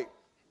Naomi.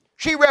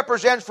 She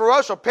represents for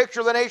us a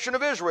picture of the nation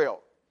of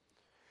Israel.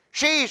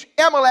 She's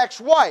Elimelech's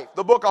wife.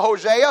 The book of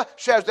Hosea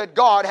says that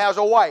God has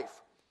a wife.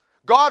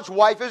 God's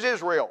wife is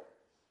Israel.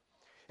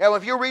 And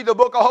if you read the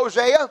book of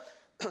Hosea,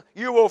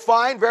 you will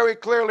find very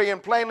clearly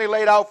and plainly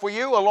laid out for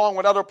you, along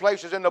with other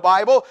places in the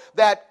Bible,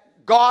 that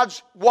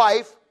God's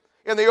wife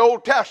in the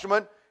Old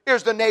Testament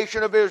is the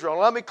nation of Israel.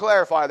 Let me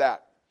clarify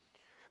that.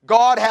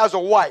 God has a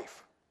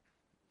wife.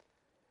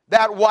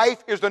 That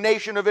wife is the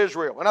nation of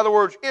Israel. In other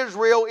words,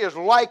 Israel is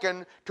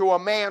likened to a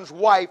man's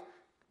wife,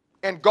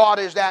 and God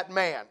is that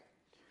man.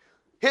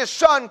 His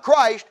son,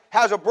 Christ,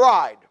 has a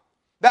bride.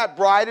 That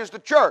bride is the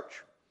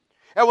church.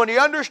 And when you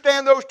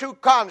understand those two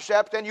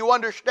concepts, then you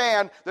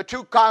understand the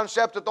two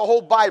concepts that the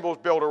whole Bible is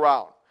built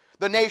around.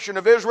 The nation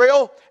of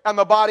Israel and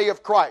the body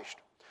of Christ.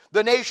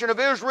 The nation of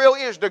Israel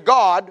is to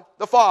God,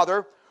 the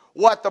Father,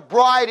 what the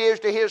bride is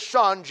to His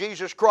Son,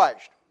 Jesus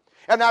Christ.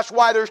 And that's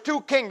why there's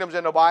two kingdoms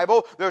in the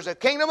Bible. There's the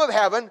kingdom of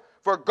heaven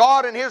for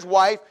God and His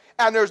wife,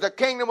 and there's the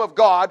kingdom of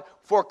God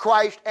for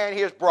Christ and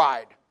His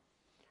bride.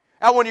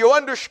 And when you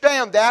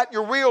understand that,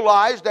 you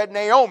realize that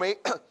Naomi,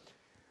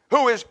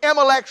 who is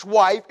Elimelech's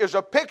wife, is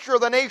a picture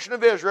of the nation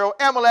of Israel,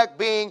 Elimelech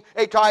being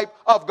a type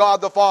of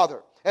God the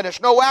Father. And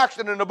it's no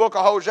accident in the book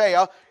of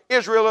Hosea,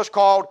 Israel is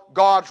called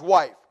God's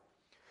wife.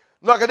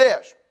 Look at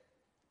this.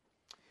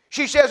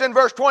 She says in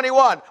verse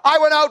 21, I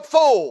went out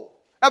full,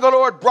 and the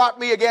Lord brought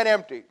me again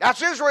empty.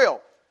 That's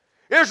Israel.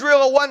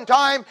 Israel at one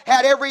time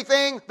had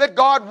everything that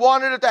God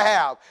wanted it to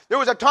have. There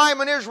was a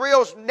time in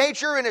Israel's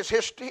nature, in its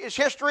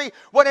history,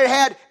 when it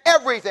had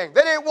everything.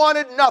 Then it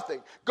wanted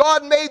nothing.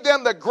 God made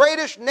them the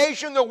greatest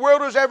nation the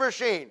world has ever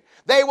seen.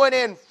 They went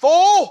in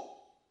full,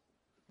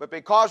 but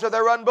because of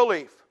their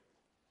unbelief,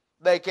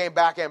 they came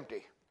back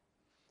empty.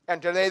 And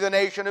today the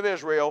nation of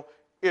Israel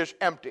is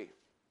empty.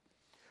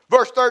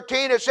 Verse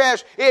 13, it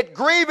says, it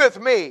grieveth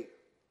me.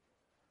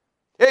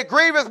 It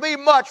grieveth me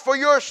much for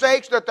your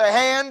sakes that the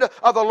hand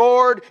of the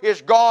Lord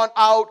is gone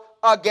out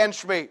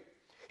against me.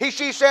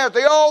 She says,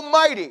 the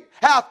Almighty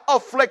hath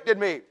afflicted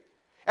me.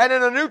 And in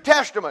the New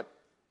Testament,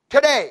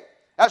 today,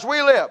 as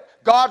we live,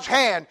 God's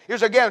hand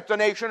is against the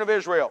nation of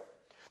Israel.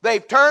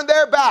 They've turned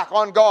their back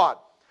on God.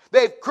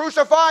 They've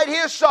crucified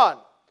His Son.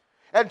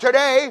 And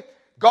today,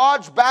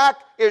 God's back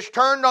is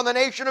turned on the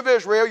nation of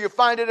Israel. You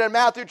find it in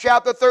Matthew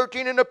chapter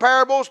 13 in the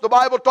parables. The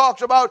Bible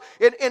talks about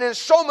it in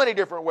so many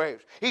different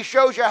ways. He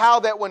shows you how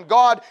that when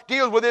God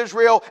deals with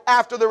Israel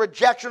after the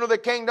rejection of the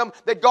kingdom,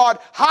 that God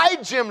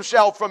hides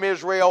Himself from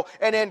Israel,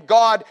 and then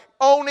God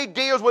only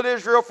deals with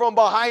Israel from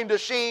behind the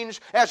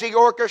scenes as He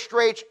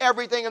orchestrates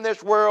everything in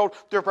this world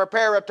to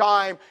prepare a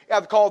time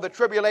called the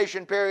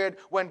tribulation period,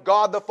 when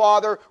God the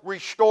Father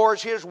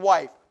restores His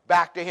wife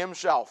back to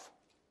Himself.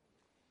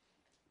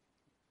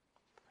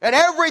 And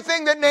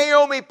everything that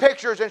Naomi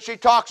pictures and she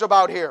talks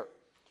about here,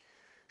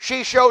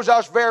 she shows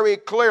us very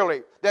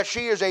clearly that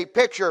she is a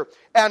picture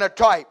and a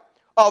type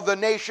of the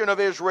nation of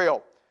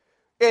Israel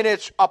in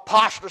its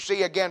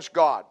apostasy against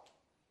God.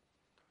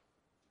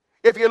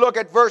 If you look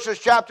at verses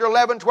chapter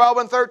 11, 12,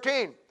 and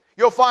 13,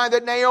 you'll find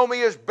that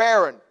Naomi is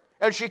barren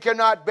and she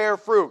cannot bear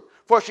fruit,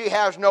 for she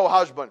has no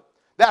husband.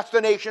 That's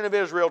the nation of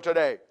Israel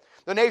today.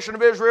 The nation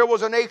of Israel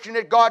was a nation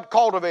that God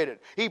cultivated.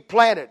 He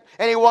planted,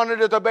 and He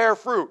wanted it to bear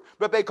fruit.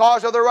 But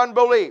because of their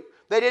unbelief,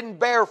 they didn't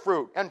bear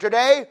fruit. And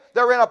today,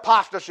 they're in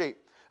apostasy.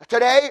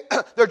 Today,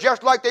 they're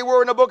just like they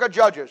were in the book of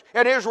Judges.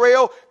 And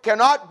Israel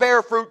cannot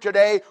bear fruit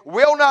today,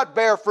 will not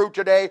bear fruit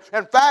today.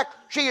 In fact,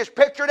 she is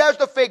pictured as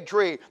the fig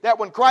tree, that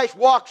when Christ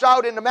walks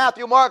out into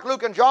Matthew, Mark,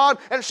 Luke, and John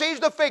and sees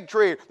the fig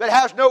tree that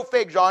has no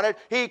figs on it,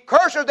 He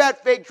curses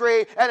that fig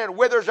tree and it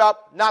withers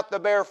up, not to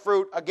bear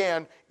fruit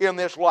again in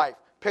this life.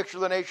 Picture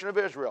the nation of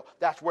Israel.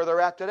 That's where they're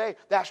at today.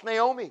 That's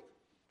Naomi.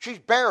 She's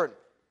barren.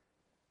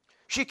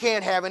 She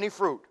can't have any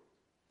fruit.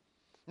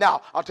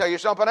 Now, I'll tell you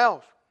something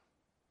else.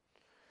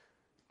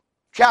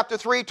 Chapter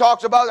 3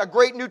 talks about a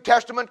great New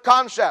Testament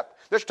concept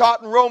that's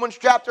taught in Romans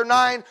chapter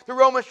 9 through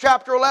Romans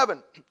chapter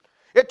 11.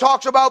 It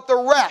talks about the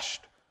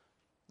rest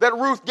that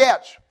Ruth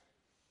gets.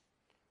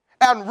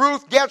 And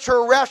Ruth gets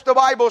her rest, the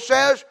Bible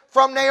says,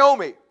 from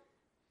Naomi.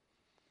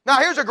 Now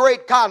here's a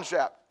great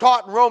concept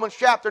taught in Romans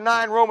chapter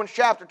 9, Romans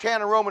chapter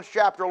 10, and Romans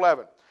chapter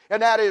 11.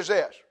 And that is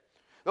this.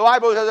 The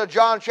Bible says in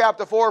John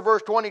chapter 4,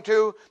 verse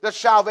 22, that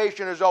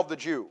salvation is of the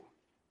Jew.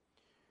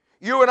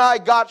 You and I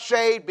got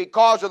saved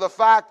because of the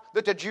fact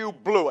that the Jew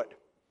blew it.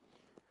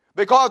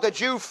 Because the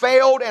Jew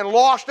failed and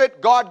lost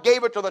it, God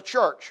gave it to the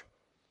church.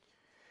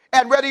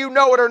 And whether you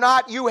know it or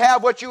not, you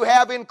have what you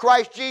have in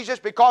Christ Jesus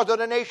because of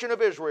the nation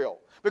of Israel.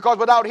 Because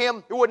without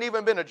him, there wouldn't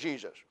even been a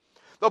Jesus.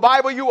 The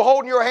Bible you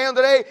hold in your hand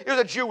today is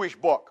a Jewish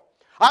book.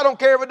 I don't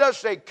care if it does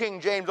say King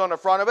James on the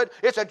front of it.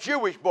 It's a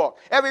Jewish book.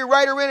 Every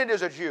writer in it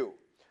is a Jew.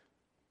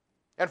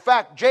 In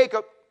fact,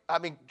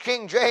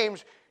 King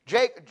James,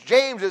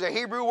 James is a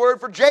Hebrew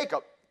word for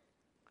Jacob.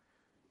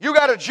 You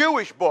got a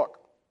Jewish book.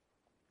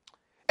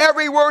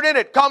 Every word in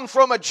it comes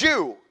from a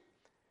Jew.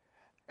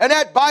 And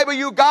that Bible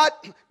you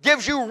got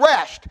gives you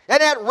rest.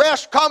 And that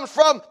rest comes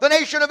from the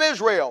nation of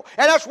Israel.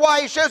 And that's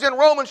why he says in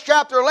Romans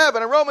chapter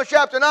 11 and Romans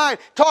chapter 9,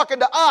 talking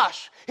to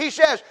us, he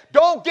says,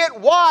 don't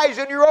get wise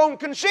in your own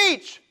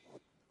conceits.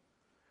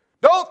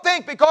 Don't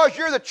think because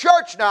you're the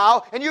church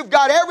now and you've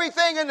got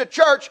everything in the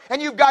church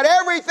and you've got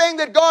everything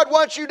that God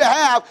wants you to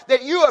have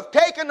that you have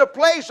taken the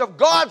place of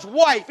God's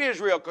wife,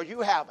 Israel, because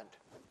you haven't.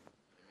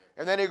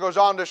 And then he goes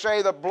on to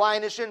say the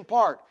blindness in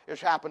part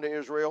has happened to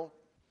Israel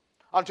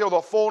until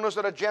the fullness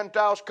of the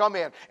Gentiles come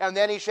in. And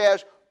then he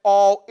says,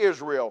 all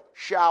Israel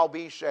shall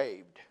be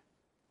saved.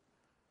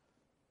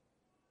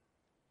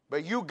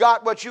 But you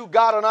got what you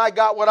got and I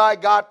got what I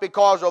got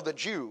because of the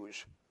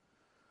Jews.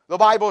 The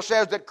Bible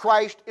says that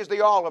Christ is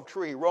the olive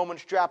tree,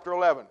 Romans chapter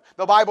 11.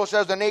 The Bible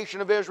says the nation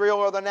of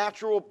Israel are the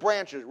natural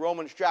branches,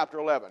 Romans chapter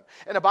 11.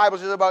 And the Bible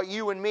says about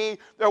you and me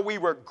that we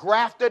were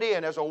grafted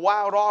in as a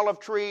wild olive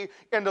tree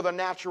into the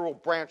natural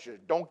branches.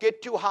 Don't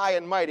get too high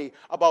and mighty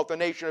about the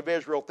nation of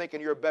Israel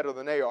thinking you're better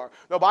than they are.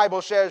 The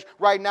Bible says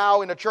right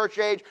now in the church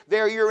age,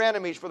 they're your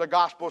enemies for the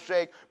gospel's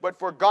sake, but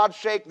for God's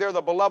sake, they're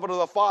the beloved of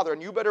the Father.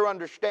 And you better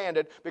understand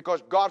it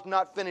because God's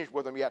not finished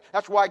with them yet.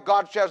 That's why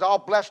God says, I'll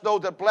bless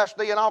those that bless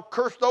thee and I'll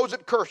curse those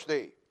that curse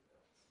thee.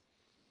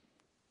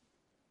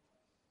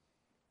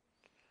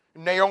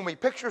 Naomi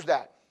pictures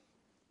that.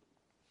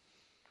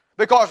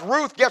 Because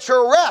Ruth gets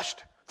her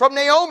rest from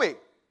Naomi.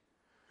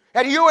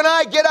 And you and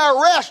I get our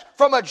rest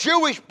from a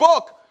Jewish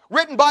book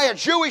written by a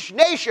Jewish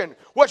nation,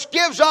 which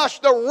gives us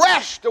the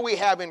rest that we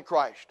have in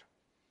Christ.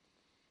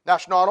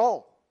 That's not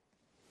all.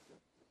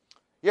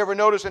 You ever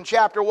notice in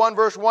chapter 1,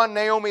 verse 1,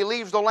 Naomi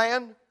leaves the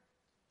land?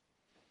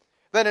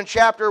 Then in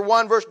chapter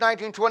 1, verse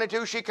 19,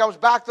 22, she comes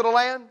back to the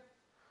land?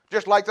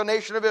 Just like the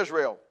nation of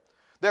Israel.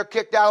 They're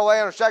kicked out of the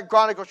land in 2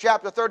 Chronicles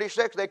chapter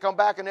 36. They come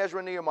back in Ezra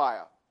and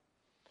Nehemiah.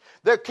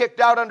 They're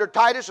kicked out under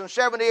Titus in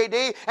 70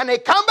 AD. And they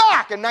come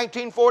back in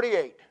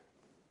 1948.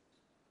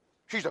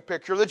 She's a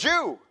picture of the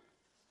Jew.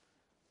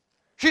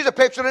 She's a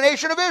picture of the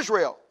nation of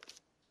Israel.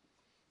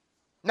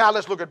 Now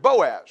let's look at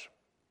Boaz.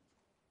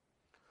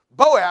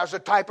 Boaz is a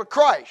type of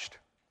Christ.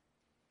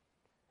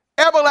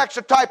 Elimelech's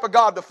a type of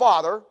God the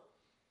Father.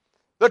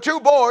 The two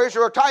boys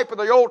are a type of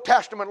the Old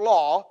Testament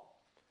law.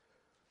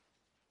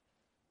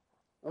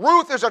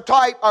 Ruth is a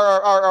type,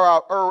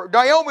 or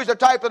Naomi is a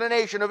type of the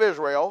nation of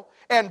Israel,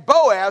 and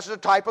Boaz is a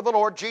type of the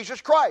Lord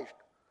Jesus Christ.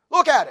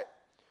 Look at it.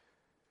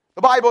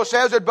 The Bible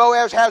says that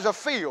Boaz has a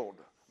field.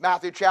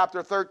 Matthew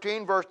chapter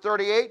 13, verse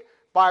 38, the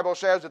Bible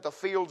says that the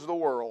field's the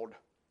world.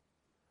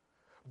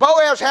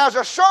 Boaz has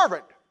a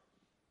servant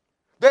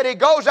that he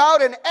goes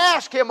out and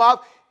asks him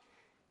of,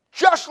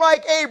 just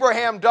like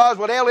Abraham does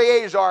with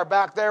Eleazar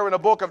back there in the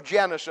book of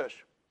Genesis.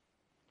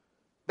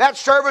 That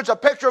servant's a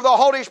picture of the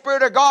Holy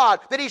Spirit of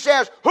God that he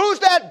says, who's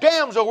that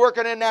damsel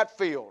working in that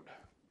field?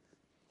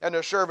 And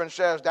the servant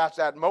says, that's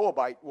that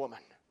Moabite woman.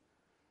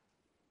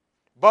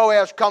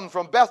 Boaz comes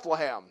from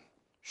Bethlehem.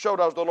 So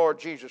does the Lord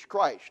Jesus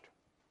Christ.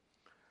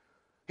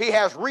 He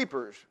has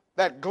reapers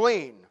that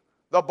glean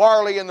the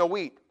barley and the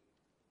wheat.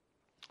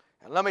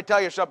 And let me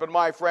tell you something,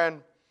 my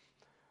friend.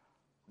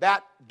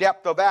 That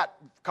depth of that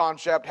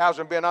concept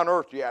hasn't been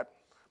unearthed yet.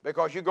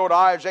 Because you go to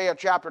Isaiah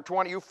chapter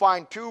 20, you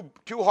find two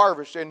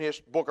harvests in this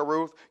book of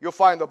Ruth. You'll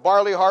find the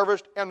barley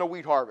harvest and the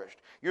wheat harvest.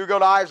 You go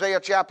to Isaiah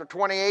chapter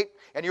 28,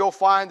 and you'll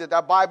find that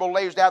the Bible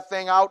lays that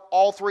thing out,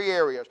 all three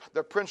areas.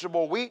 The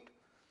principal wheat,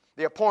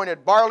 the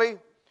appointed barley,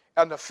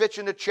 and the fitch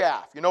and the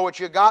chaff. You know what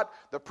you got?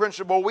 The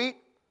principal wheat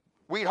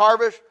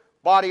harvest,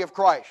 body of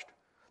Christ.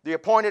 The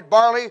appointed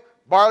barley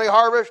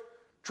harvest,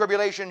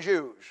 tribulation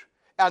Jews.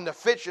 And the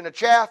fitch and the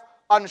chaff,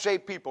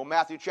 unsaved people,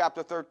 Matthew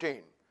chapter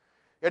 13.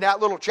 In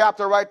that little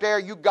chapter right there,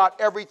 you got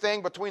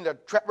everything between the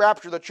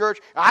rapture of the church.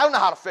 I don't know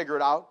how to figure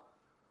it out.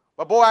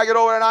 But boy, I get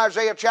over in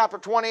Isaiah chapter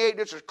 28,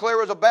 it's as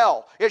clear as a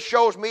bell. It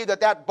shows me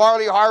that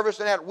barley harvest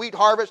and that wheat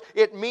harvest,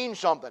 it means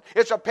something.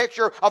 It's a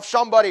picture of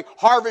somebody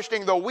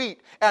harvesting the wheat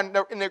and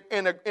in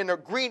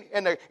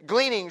the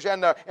gleanings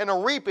and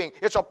the reaping.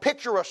 It's a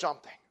picture of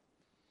something.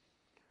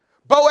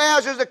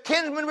 Boaz is the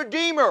kinsman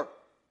redeemer.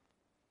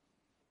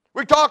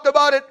 We talked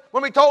about it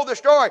when we told the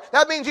story.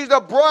 That means he's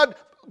the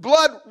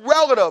blood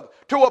relative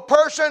to a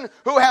person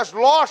who has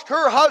lost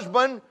her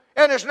husband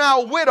and is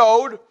now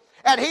widowed,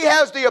 and he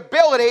has the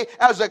ability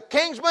as a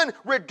kinsman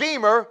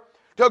redeemer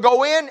to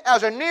go in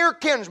as a near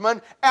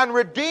kinsman and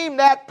redeem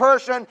that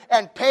person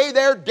and pay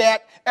their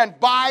debt and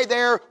buy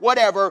their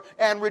whatever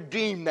and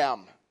redeem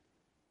them.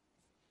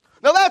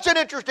 Now that's an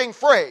interesting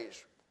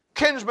phrase,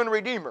 kinsman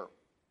redeemer.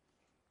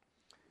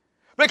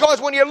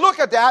 Because when you look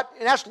at that,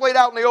 and that's laid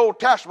out in the Old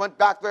Testament,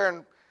 back there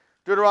in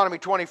Deuteronomy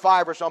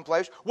 25 or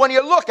someplace, when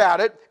you look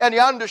at it and you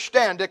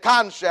understand the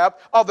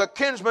concept of the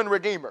kinsman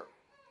redeemer,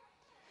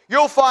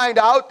 you'll find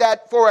out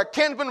that for a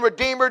kinsman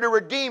redeemer to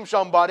redeem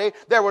somebody,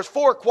 there was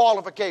 4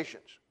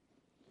 qualifications.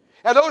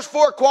 And those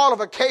 4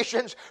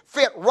 qualifications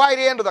fit right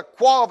into the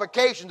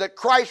qualifications that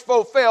Christ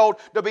fulfilled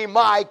to be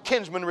my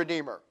kinsman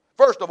redeemer.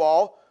 First of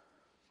all,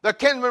 the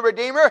kinsman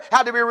redeemer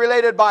had to be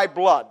related by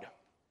blood.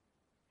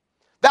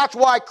 That's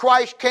why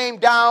Christ came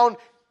down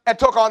and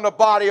took on the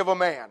body of a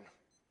man.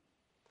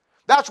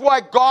 That's why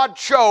God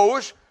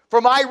chose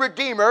for my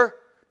Redeemer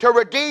to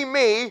redeem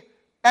me,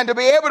 and to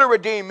be able to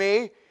redeem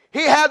me,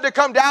 He had to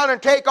come down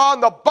and take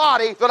on the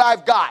body that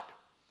I've got.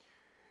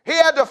 He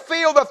had to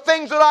feel the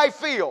things that I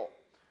feel.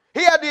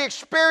 He had to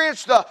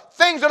experience the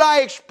things that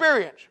I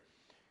experience.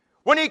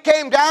 When He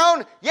came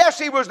down, yes,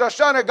 He was the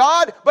Son of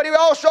God, but He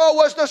also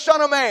was the Son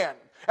of Man.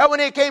 And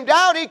when He came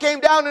down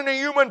in a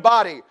human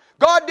body.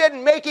 God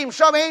didn't make Him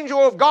some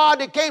angel of God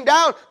that came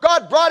down.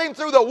 God brought Him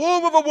through the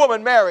womb of a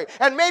woman, Mary,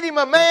 and made Him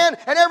a man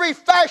in every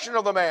fashion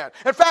of the man.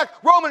 In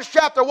fact, Romans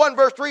chapter 1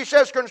 verse 3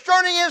 says,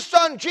 concerning His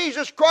Son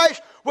Jesus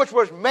Christ, which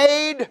was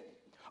made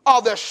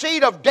of the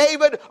seed of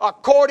David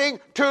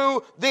according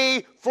to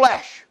the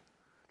flesh.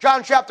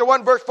 John chapter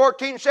 1 verse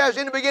 14 says,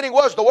 in the beginning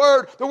was the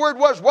Word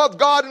was with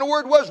God, and the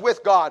Word was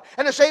with God.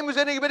 And the same was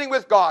in the beginning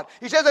with God.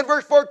 He says in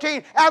verse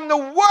 14, and the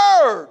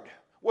Word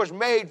was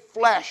made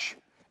flesh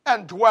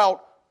and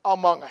dwelt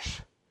among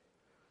us.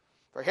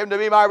 For Him to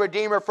be my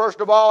Redeemer,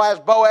 first of all, as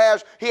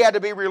Boaz, He had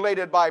to be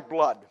related by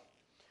blood.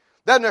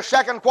 Then the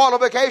second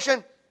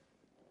qualification,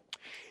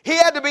 He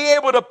had to be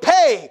able to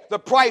pay the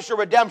price of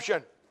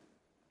redemption.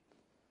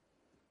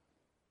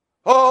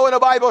 Oh, and the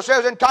Bible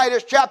says in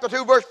Titus chapter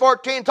 2 verse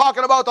 14,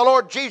 talking about the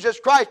Lord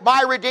Jesus Christ,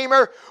 my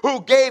Redeemer,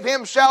 who gave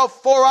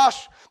Himself for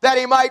us, that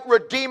He might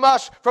redeem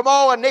us from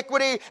all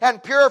iniquity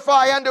and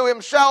purify unto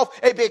Himself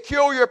a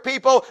peculiar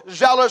people,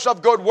 zealous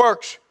of good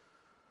works.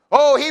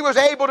 Oh, He was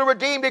able to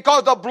redeem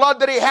because the blood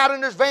that He had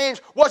in His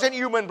veins wasn't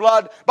human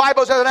blood. The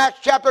Bible says in Acts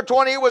chapter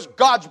 20 it was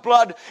God's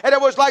blood. And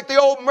it was like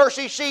the old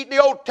mercy seat in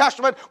the Old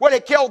Testament where they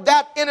killed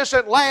that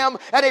innocent lamb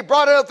and they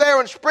brought it up there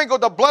and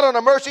sprinkled the blood on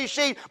the mercy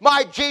seat.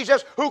 My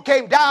Jesus, who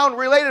came down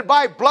related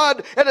by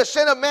blood and the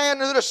sin of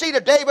man into the seed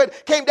of David,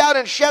 came down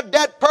and shed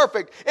that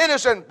perfect,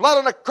 innocent blood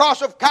on the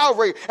cross of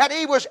Calvary. And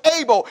He was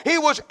able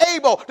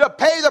to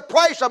pay the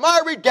price of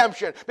my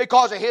redemption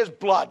because of His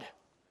blood.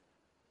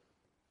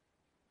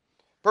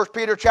 1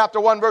 Peter chapter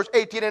 1 verse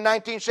 18 and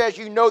 19 says,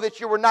 you know that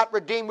you were not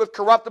redeemed with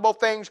corruptible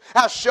things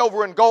as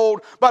silver and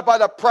gold, but by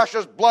the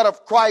precious blood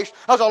of Christ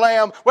as a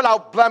lamb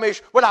without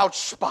blemish, without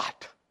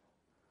spot.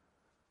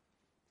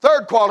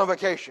 Third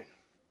qualification.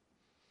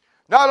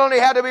 Not only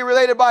had to be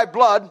related by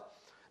blood,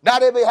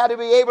 not only had to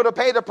be able to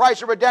pay the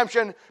price of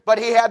redemption, but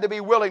He had to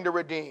be willing to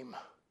redeem.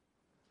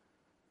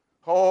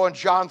 Oh, and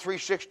John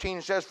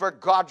 3:16 says, for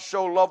God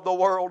so loved the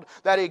world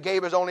that He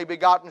gave His only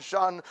begotten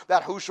Son,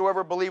 that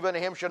whosoever believeth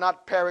in Him shall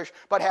not perish,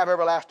 but have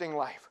everlasting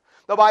life.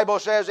 The Bible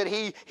says that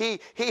He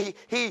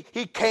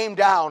came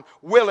down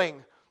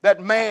willing that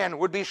man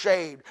would be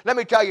saved. Let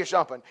me tell you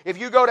something. If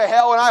you go to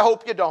hell, and I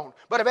hope you don't,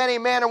 but if any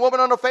man and woman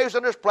on the face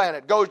of this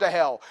planet goes to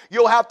hell,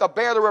 you'll have to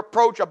bear the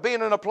reproach of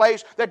being in a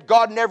place that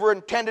God never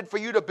intended for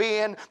you to be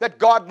in, that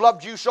God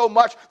loved you so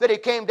much that He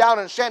came down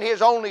and sent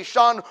His only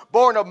Son,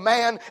 born of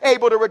man,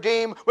 able to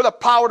redeem, with the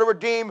power to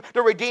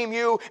redeem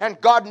you,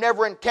 and God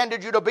never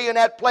intended you to be in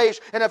that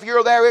place, and if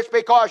you're there, it's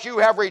because you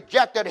have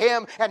rejected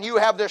Him and you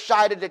have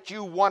decided that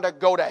you want to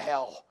go to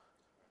hell.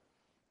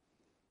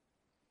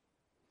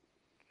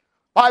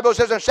 Bible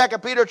says in 2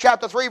 Peter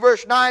chapter 3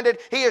 verse 9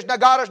 that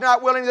God is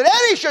not willing that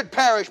any should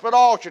perish, but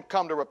all should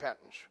come to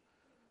repentance.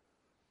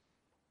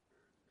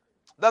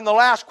 Then the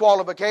last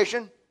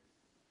qualification,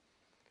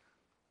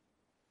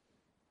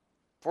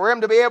 for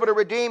Him to be able to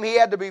redeem, He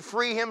had to be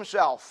free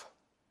Himself.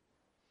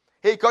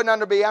 He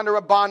couldn't be under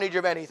a bondage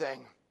of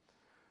anything.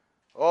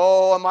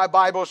 Oh, and my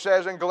Bible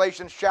says in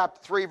Galatians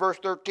chapter 3 verse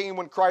 13,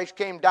 when Christ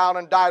came down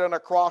and died on the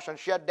cross and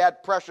shed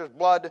that precious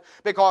blood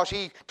because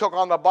He took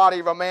on the body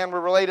of a man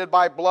related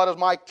by blood as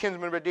my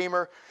kinsman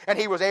redeemer, and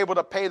He was able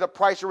to pay the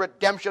price of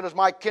redemption as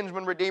my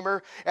kinsman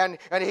redeemer, and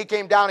He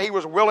came down, He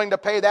was willing to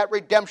pay that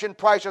redemption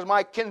price as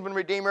my kinsman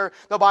redeemer.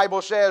 The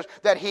Bible says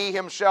that He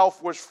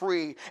Himself was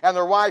free, and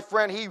my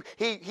friend,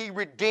 He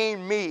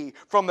redeemed me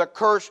from the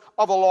curse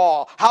of the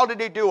law. How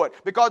did He do it?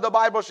 Because the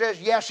Bible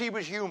says, yes, He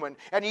was human,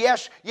 and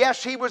yes,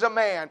 He was a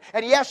man,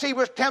 and yes, He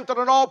was tempted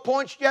on all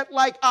points yet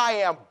like I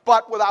am,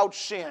 but without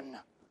sin.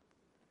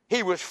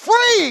 He was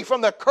free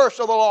from the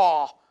curse of the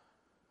law.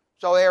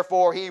 So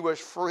therefore He was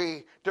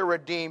free to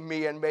redeem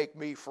me and make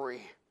me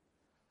free.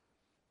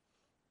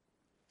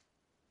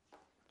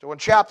 So in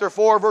chapter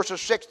 4,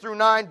 verses 6 through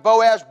 9,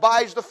 Boaz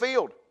buys the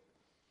field.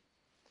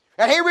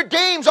 And he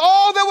redeems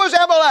all that was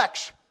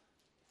Amalek's.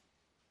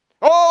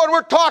 Oh, and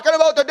we're talking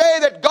about the day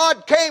that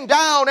God came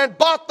down and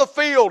bought the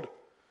field.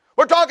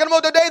 We're talking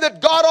about the day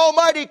that God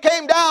Almighty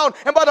came down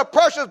and by the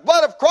precious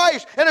blood of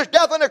Christ and His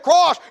death on the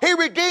cross, He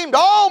redeemed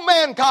all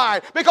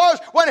mankind. Because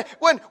when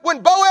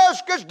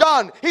Boaz gets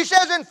done, he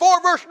says in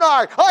 4 verse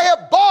 9, I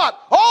have bought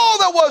all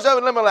that was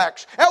of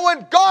Elimelech's. And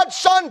when God's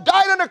Son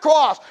died on the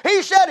cross,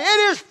 He said,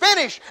 it is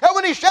finished. And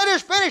when He said it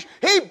is finished,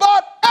 He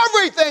bought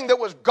everything that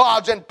was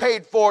God's and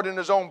paid for it in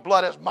His own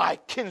blood as my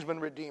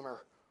kinsman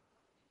redeemer.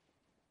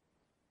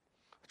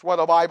 That's why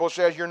the Bible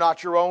says you're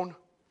not your own.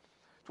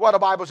 That's why the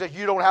Bible says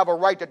you don't have a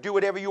right to do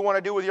whatever you want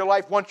to do with your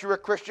life once you're a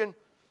Christian.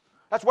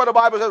 That's why the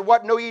Bible says,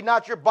 what, know ye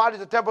not your body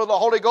is the temple of the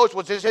Holy Ghost,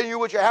 which is in you,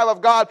 which you have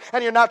of God,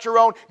 and you're not your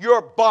own.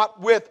 You're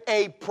bought with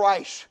a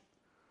price.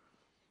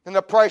 And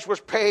the price was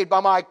paid by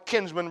my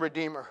kinsman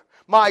redeemer,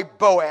 my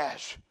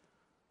Boaz,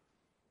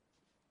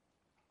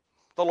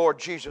 the Lord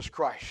Jesus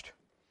Christ.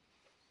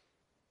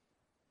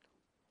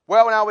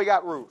 Well, now we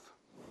got Ruth.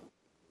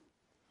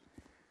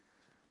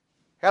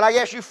 And I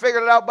guess you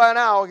figured it out by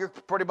now. You're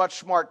pretty much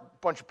smart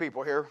bunch of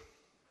people here.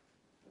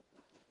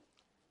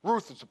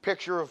 Ruth is a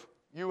picture of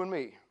you and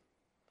me.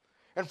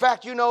 In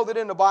fact, you know that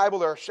in the Bible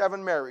there are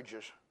 7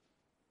 marriages.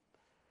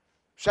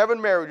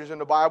 7 marriages in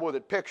the Bible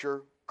that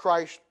picture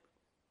Christ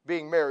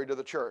being married to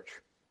the church.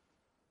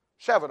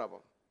 7 of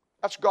them.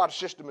 That's God's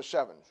system of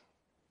 7.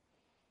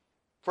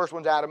 First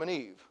one's Adam and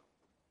Eve.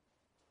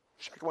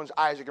 Second one's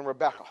Isaac and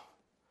Rebekah.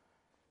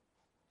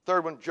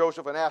 Third one's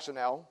Joseph and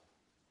Asenel.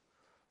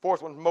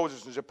 Fourth one's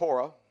Moses and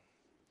Zipporah.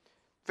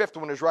 Fifth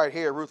one is right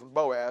here, Ruth and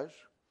Boaz.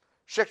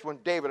 Sixth one,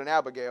 David and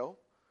Abigail.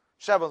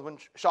 Seventh one,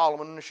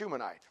 Solomon and the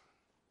Shunammite.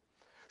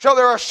 So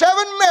there are 7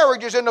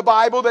 marriages in the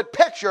Bible that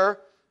picture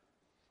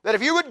that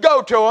if you would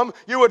go to them,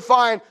 you would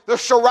find the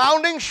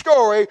surrounding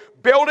story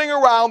building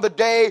around the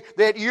day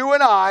that you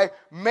and I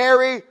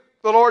marry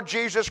the Lord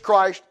Jesus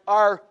Christ,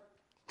 our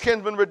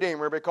kinsman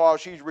redeemer,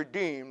 because He's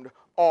redeemed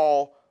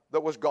all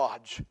that was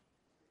God's.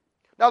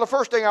 Now the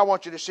first thing I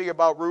want you to see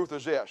about Ruth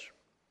is this.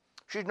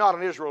 She's not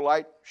an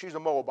Israelite, she's a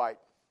Moabite.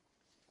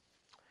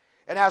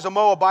 And as a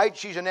Moabite,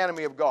 she's an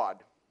enemy of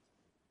God.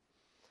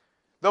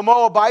 The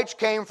Moabites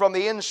came from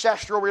the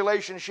ancestral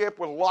relationship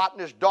with Lot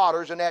and his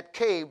daughters in that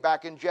cave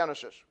back in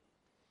Genesis.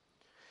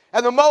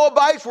 And the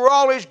Moabites were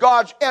always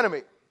God's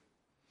enemy.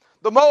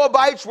 The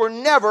Moabites were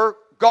never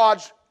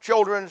God's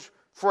children's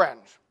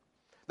friends.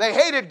 They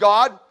hated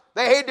God,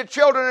 they hated the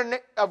children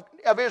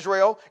of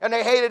Israel, and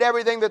they hated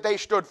everything that they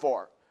stood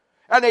for.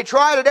 And they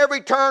tried at every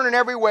turn and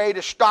every way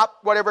to stop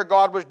whatever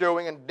God was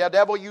doing, and the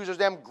devil uses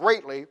them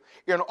greatly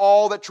in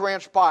all that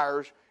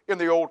transpires in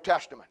the Old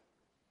Testament.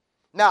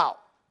 Now,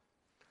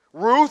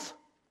 Ruth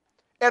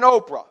and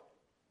Oprah,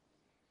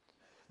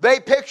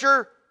 they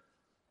picture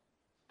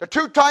the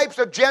 2 types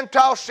of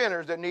Gentile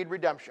sinners that need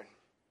redemption.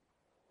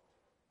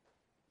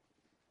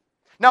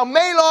 Now,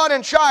 Mahlon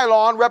and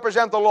Chilion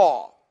represent the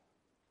law.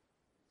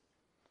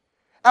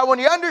 And when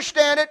you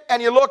understand it,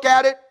 and you look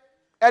at it,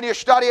 and you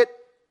study it,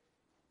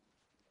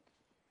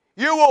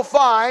 you will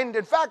find,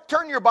 in fact,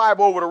 turn your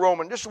Bible over to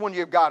Romans. This is one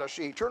you've got to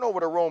see. Turn over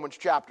to Romans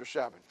chapter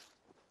 7.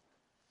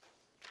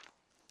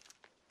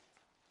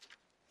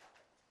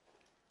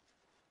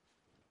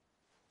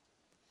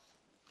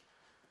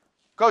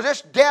 Because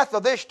this death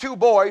of these 2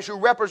 boys who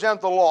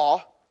represent the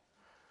law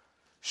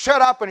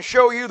set up and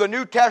show you the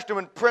New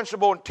Testament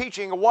principle and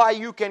teaching of why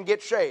you can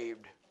get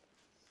saved.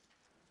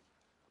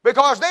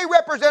 Because they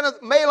represented,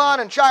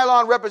 Mahlon and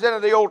Chilion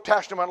represented the Old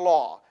Testament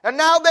law. And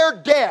now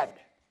they're dead.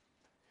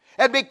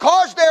 And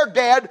because they're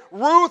dead,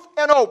 Ruth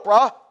and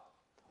Oprah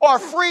are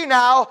free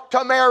now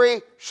to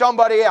marry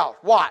somebody else.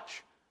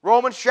 Watch.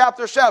 Romans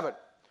chapter 7.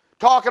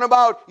 Talking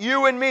about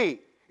you and me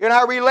in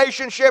our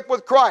relationship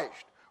with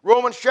Christ.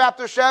 Romans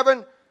chapter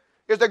 7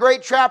 is the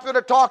great chapter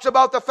that talks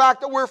about the fact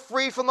that we're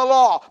free from the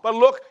law. But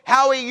look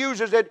how he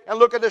uses it, and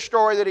look at the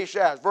story that he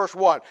says. Verse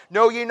 1.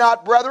 Know ye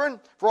not, brethren,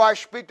 for I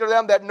speak to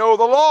them that know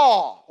the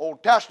law,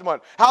 Old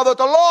Testament. How that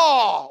the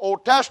law,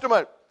 Old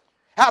Testament,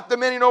 hath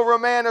dominion over a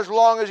man as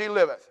long as he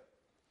liveth.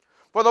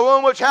 For the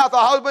woman which hath a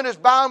husband is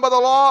bound by the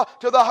law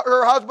to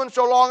her husband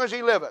so long as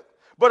he liveth.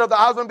 But if the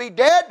husband be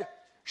dead,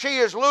 she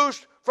is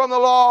loosed from the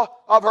law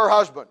of her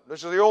husband.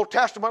 This is the Old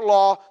Testament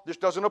law. This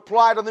doesn't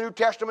apply to the New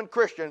Testament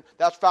Christian.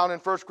 That's found in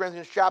 1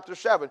 Corinthians chapter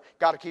 7.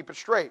 Got to keep it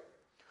straight.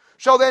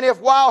 So then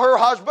if while her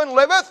husband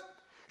liveth,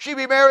 she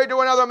be married to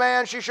another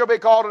man, she shall be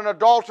called an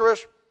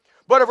adulteress.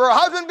 But if her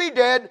husband be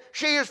dead,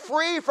 she is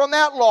free from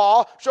that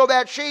law, so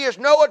that she is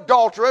no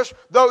adulteress,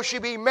 though she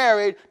be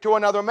married to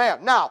another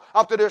man. Now,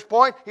 up to this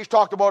point, he's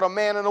talked about a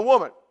man and a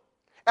woman.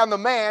 And the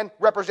man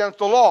represents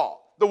the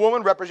law. The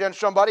woman represents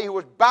somebody who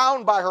was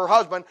bound by her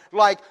husband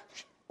like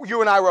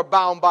you and I were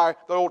bound by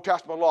the Old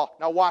Testament law.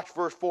 Now watch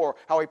verse 4,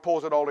 how he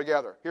pulls it all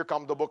together. Here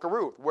comes the book of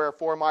Ruth.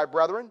 Wherefore, my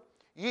brethren,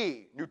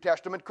 ye, New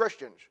Testament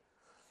Christians,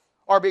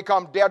 are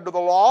become dead to the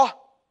law.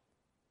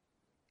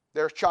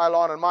 There's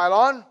Chilion and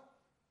Mahlon.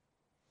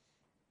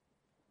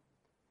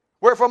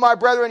 Wherefore, my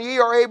brethren, ye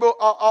are able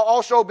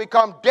also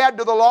become dead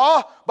to the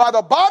law by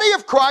the body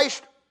of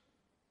Christ,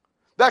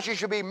 that ye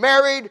should be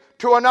married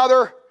to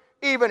another,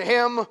 even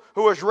him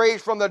who was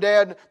raised from the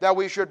dead, that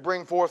we should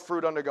bring forth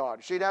fruit unto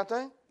God. See that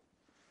thing?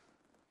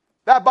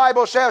 That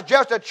Bible says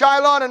just as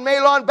Chilon and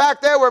Mahlon back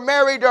there were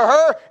married to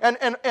her and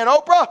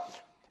Oprah,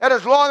 and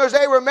as long as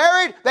they were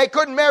married, they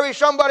couldn't marry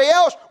somebody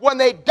else. When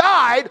they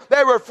died,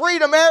 they were free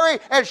to marry,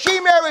 and she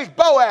marries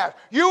Boaz.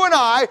 You and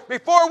I,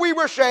 before we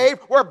were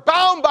saved, were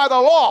bound by the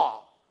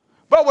law.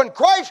 But when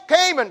Christ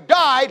came and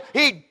died,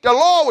 the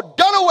law was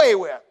done away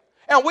with.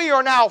 And we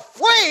are now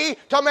free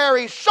to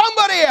marry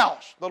somebody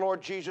else. The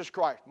Lord Jesus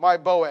Christ, my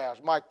Boaz,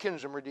 my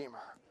kinsman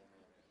redeemer.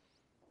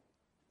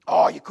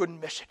 Oh, you couldn't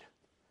miss it.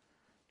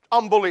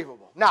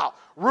 Unbelievable. Now,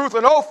 Ruth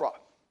and Ophrah,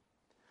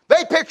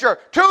 they picture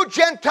two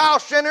Gentile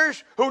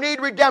sinners who need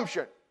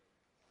redemption.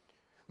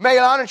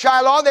 Mahlon and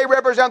Chilon, they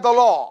represent the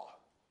law.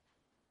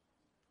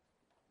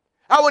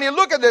 Now, when you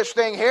look at this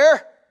thing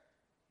here,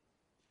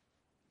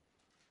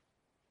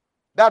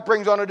 that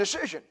brings on a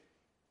decision.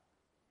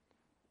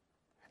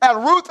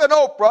 And Ruth and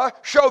Ophrah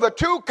show the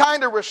two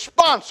kind of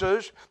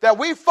responses that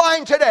we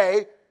find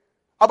today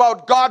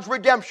about God's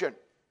redemption.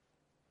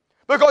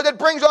 Because it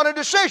brings on a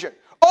decision.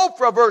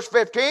 Ophrah, verse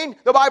 15,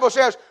 the Bible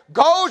says,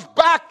 goes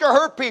back to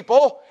her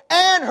people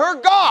and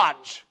her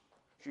gods.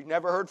 She's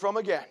never heard from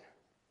again.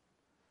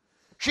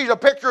 She's a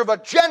picture of a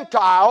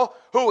Gentile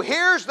who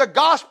hears the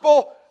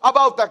gospel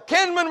about the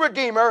kinsman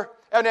redeemer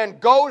and then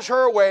goes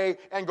her way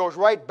and goes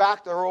right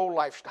back to her old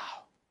lifestyle.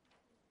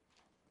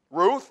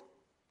 Ruth,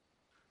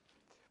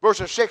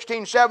 verses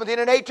 16, 17,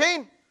 and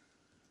 18.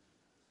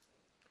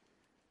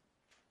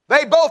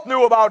 They both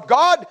knew about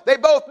God. They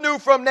both knew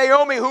from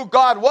Naomi who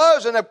God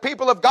was and the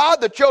people of God,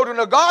 the children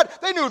of God.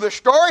 They knew the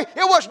story.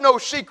 It was no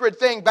secret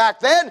thing back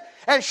then.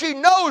 And she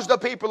knows the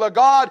people of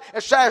God,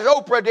 as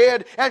Ophrah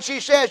did. And she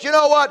says, you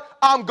know what?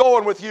 I'm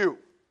going with you.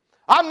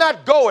 I'm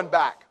not going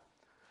back.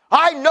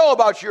 I know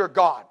about your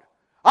God.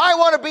 I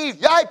want to be,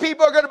 thy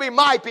people are going to be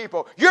my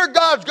people. Your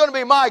God's going to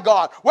be my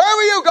God.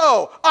 Wherever you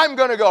go, I'm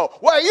going to go.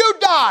 Where you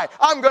die,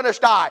 I'm going to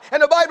die.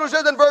 And the Bible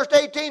says in verse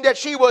 18 that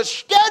she was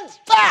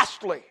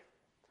steadfastly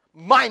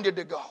minded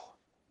to go.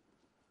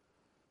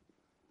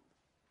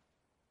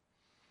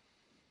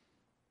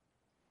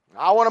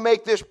 I want to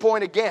make this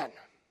point again,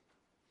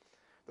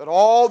 that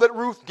all that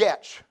Ruth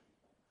gets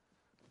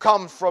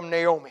comes from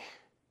Naomi,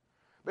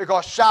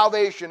 because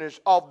salvation is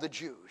of the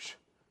Jews.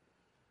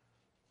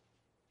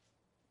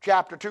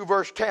 Chapter 2,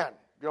 verse 10.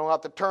 You don't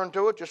have to turn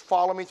to it, just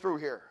follow me through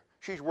here.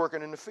 She's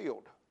working in the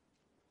field.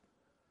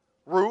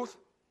 Ruth,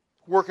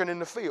 working in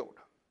the field.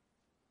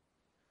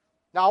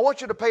 Now, I want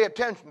you to pay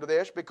attention to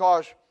this,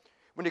 because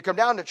when you come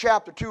down to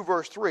chapter 2,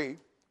 verse 3,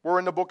 we're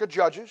in the book of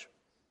Judges.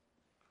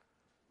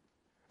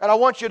 And I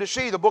want you to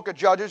see the book of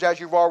Judges, as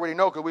you've already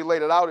know, because we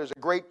laid it out, as a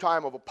great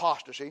time of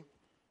apostasy.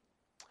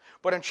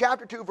 But in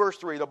chapter 2, verse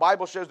 3, the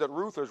Bible says that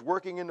Ruth is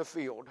working in the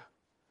field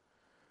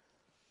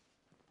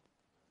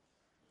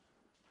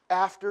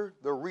after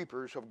the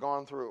reapers have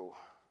gone through.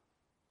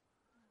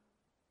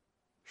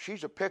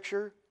 She's a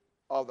picture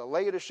of the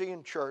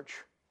Laodicean church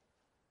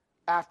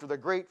after the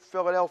great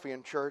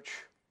Philadelphian church,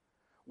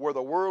 where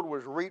the world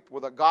was reaped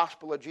with the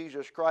gospel of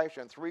Jesus Christ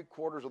and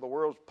 3/4 of the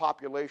world's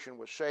population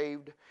was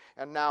saved.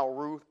 And now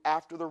Ruth,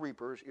 after the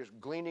reapers, is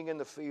gleaning in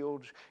the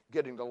fields,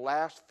 getting the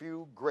last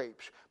few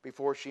grapes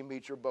before she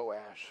meets her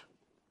Boaz.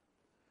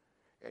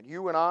 And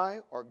you and I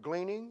are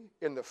gleaning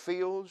in the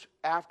fields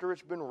after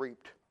it's been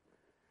reaped.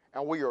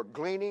 And we are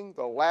gleaning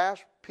the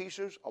last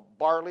pieces of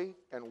barley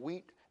and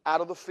wheat out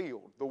of the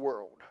field, the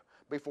world,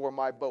 before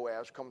my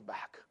Boaz comes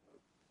back.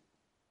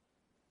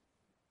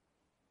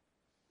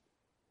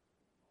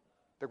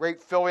 The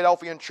great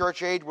Philadelphian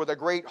church age with a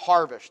great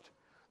harvest,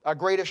 a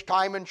greatest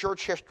time in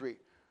church history.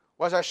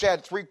 As I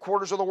said,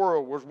 3/4 of the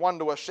world was won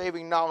to a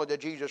saving knowledge of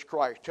Jesus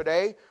Christ.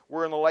 Today,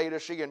 we're in the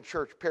Laodicean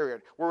church,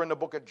 period. We're in the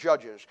book of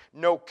Judges.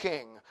 No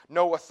king,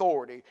 no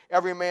authority.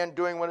 Every man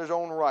doing what his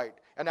own right.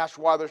 And that's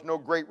why there's no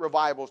great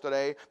revivals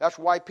today. That's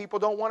why people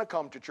don't want to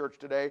come to church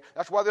today.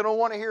 That's why they don't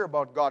want to hear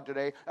about God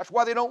today. That's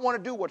why they don't want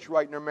to do what's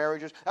right in their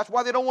marriages. That's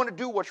why they don't want to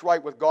do what's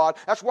right with God.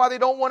 That's why they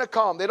don't want to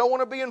come. They don't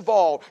want to be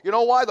involved. You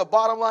know why? The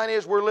bottom line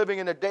is we're living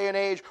in a day and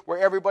age where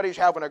everybody's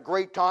having a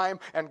great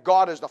time, and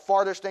God is the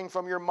farthest thing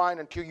from your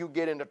mind until you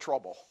get into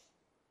trouble.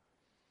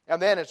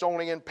 And then it's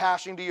only in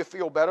passing do you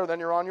feel better, then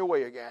you're on your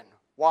way again.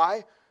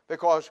 Why?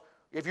 Because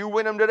if you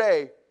win them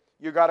today,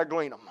 you got to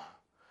glean them.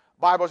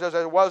 Bible says,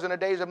 as it was in the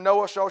days of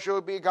Noah, so shall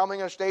it be coming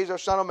in the days of the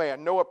Son of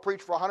Man. Noah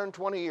preached for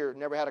 120 years,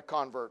 never had a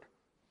convert.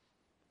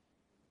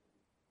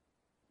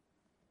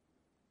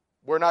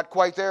 We're not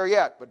quite there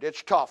yet, but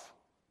it's tough.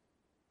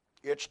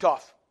 It's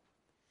tough.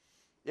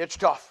 It's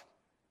tough.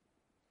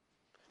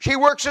 She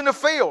works in the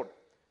field.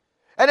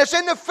 And it's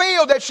in the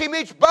field that she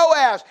meets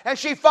Boaz, and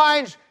she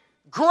finds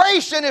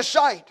grace in his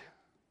sight.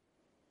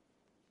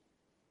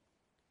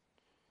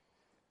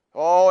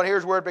 Oh, and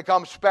here's where it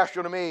becomes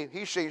special to me.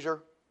 He sees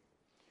her.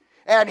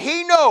 And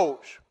he knows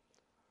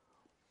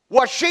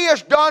what she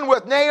has done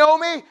with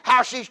Naomi,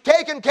 how she's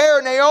taken care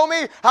of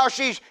Naomi, how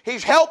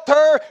he's helped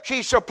her,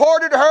 she's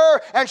supported her,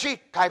 and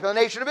type of the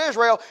nation of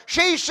Israel,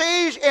 she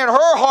sees in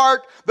her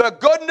heart the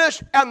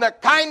goodness and the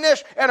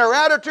kindness and her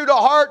attitude of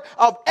heart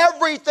of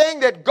everything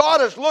that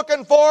God is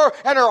looking for,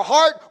 and her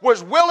heart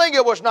was willing,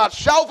 it was not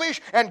selfish,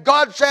 and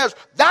God says,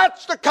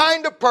 that's the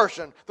kind of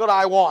person that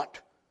I want.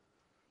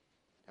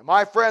 And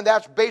my friend,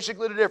 that's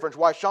basically the difference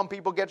why some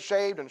people get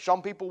saved and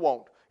some people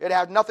won't. It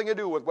has nothing to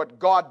do with what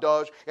God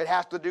does. It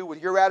has to do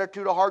with your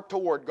attitude of heart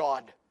toward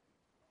God.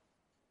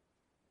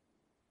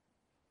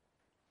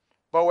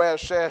 Boaz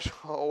says,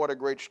 oh, what a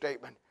great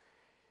statement.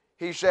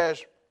 He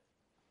says,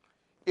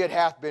 it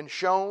hath been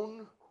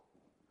shown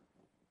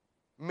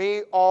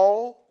me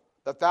all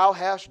that thou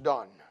hast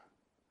done.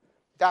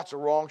 That's a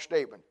wrong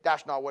statement.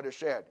 That's not what it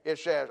said. It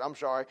says,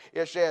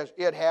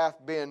 it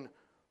hath been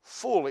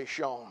fully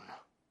shown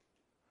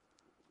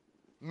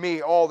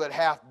me all that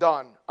hath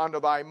done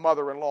unto thy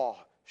mother-in-law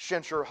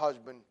since her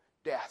husband's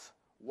death.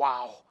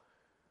 Wow.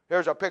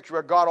 There's a picture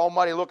of God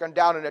Almighty looking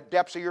down in the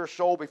depths of your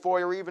soul before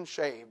you're even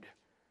saved.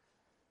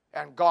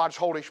 And God's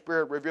Holy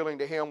Spirit revealing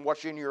to him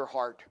what's in your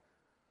heart.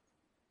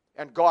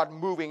 And God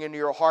moving into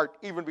your heart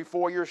even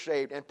before you're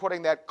saved and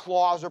putting that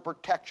clause of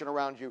protection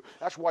around you.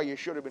 That's why you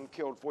should have been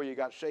killed before you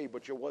got saved,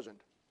 but you wasn't.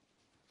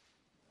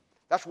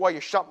 That's why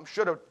something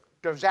should have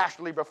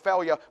disastrously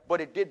befell you, but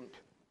it didn't.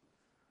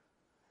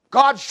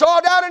 God saw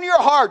down in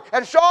your heart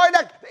and saw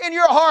in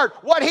your heart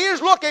what He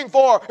is looking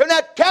for in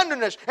that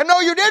tenderness. And no,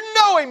 you didn't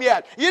know Him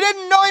yet. You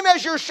didn't know Him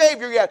as your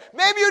Savior yet.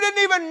 Maybe you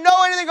didn't even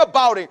know anything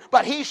about Him.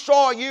 But He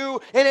saw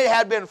you, and it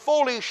had been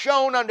fully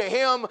shown unto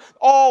Him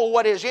all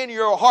what is in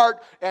your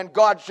heart. And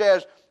God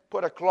says,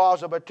 put a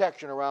clause of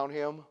protection around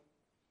Him.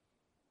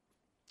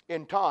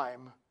 In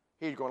time,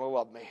 He's going to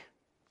love me.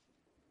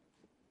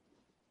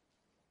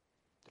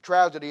 The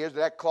tragedy is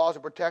that clause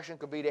of protection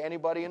could be to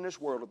anybody in this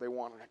world if they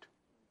wanted it.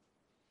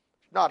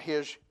 Not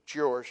his, it's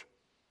yours.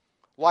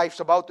 Life's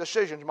about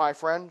decisions, my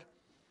friend.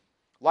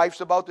 Life's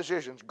about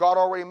decisions. God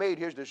already made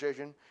His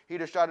decision. He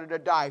decided to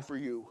die for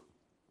you.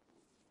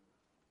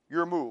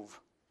 Your move.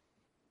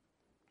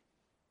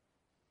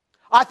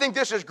 I think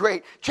this is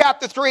great.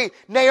 Chapter 3,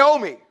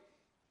 Naomi,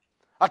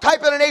 a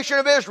type of the nation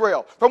of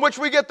Israel, from which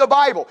we get the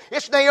Bible.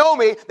 It's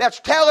Naomi that's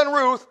telling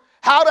Ruth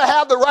how to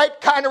have the right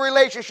kind of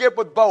relationship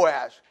with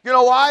Boaz. You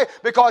know why?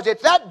 Because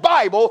it's that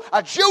Bible,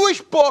 a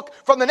Jewish book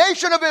from the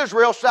nation of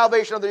Israel,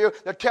 salvation of the Jew,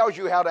 that tells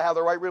you how to have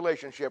the right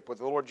relationship with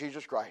the Lord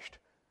Jesus Christ.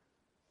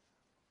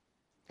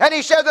 And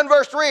he says in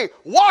verse 3,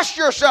 wash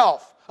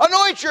yourself,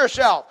 anoint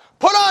yourself,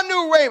 put on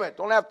new raiment.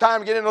 Don't have time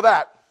to get into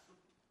that.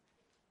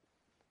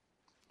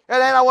 And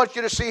then I want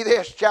you to see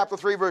this, chapter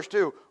 3, verse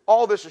 2.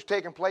 All this is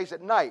taking place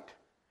at night.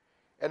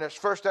 And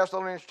it's 1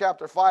 Thessalonians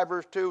chapter 5,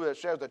 verse 2, that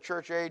says the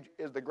church age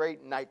is the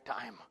great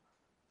nighttime.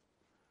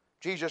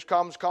 Jesus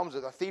comes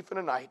as a thief in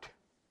the night.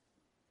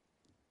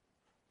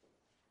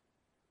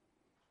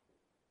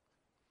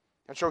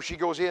 And so she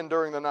goes in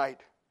during the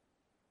night.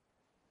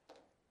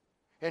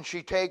 And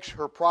she takes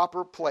her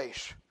proper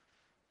place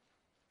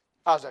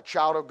as a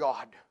child of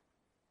God.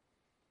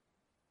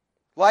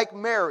 Like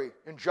Mary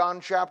in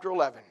John chapter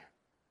 11,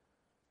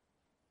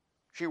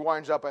 she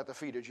winds up at the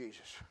feet of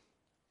Jesus.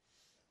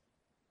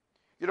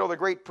 You know, the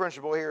great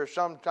principle here is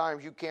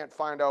sometimes you can't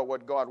find out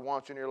what God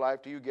wants in your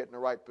life till you get in the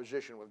right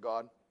position with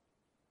God.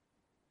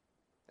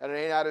 And it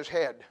ain't at His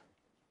head.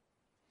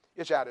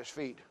 It's at His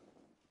feet.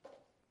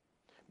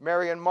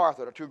 Mary and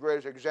Martha, the two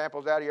greatest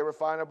examples that you ever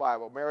find in the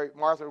Bible.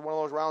 Martha is one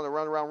of those that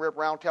runs around, rip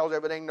around, tells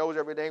everything, knows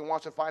everything,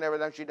 wants to find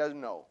everything she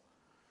doesn't know.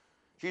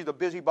 She's the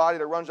busybody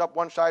that runs up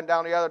one side and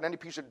down the other, and any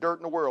piece of dirt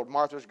in the world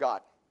Martha's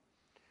got.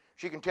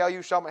 She can tell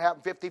you something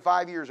happened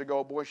 55 years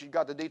ago. Boy, she's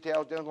got the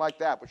details down like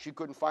that, but she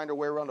couldn't find her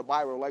way around the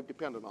Bible. Her life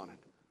depended on it.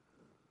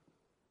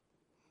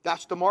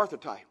 That's the Martha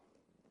type.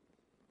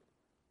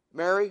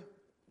 Mary,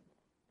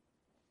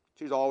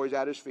 she's always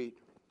at His feet.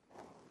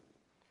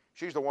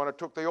 She's the one that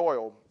took the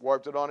oil,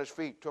 wiped it on His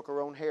feet, took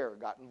her own hair,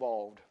 got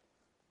involved.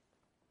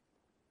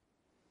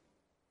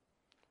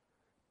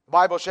 The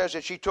Bible says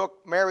that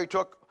Mary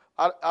took,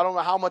 I don't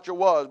know how much it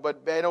was,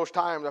 but in those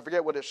times, I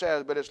forget what it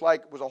says, but it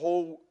was a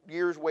whole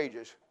year's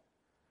wages.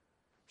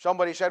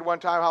 Somebody said one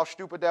time how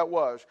stupid that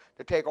was,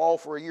 to take all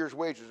for a year's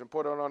wages and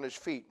put it on His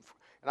feet.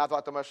 And I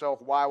thought to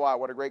myself, why,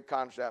 what a great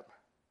concept.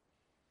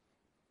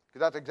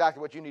 Because that's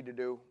exactly what you need to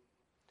do.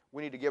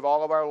 We need to give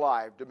all of our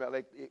life,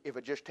 if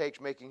it just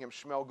takes making Him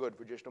smell good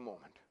for just a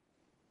moment.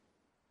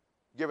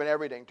 Giving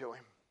everything to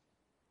Him.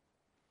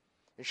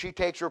 And she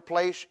takes her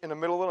place in the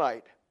middle of the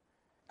night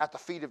at the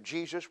feet of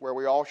Jesus, where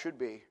we all should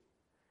be.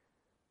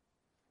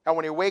 And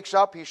when he wakes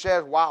up, he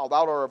says, wow,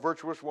 thou art a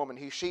virtuous woman.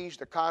 He sees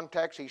the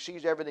context. He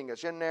sees everything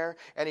that's in there.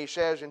 And he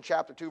says in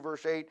chapter 2,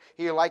 verse 8,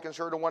 he likens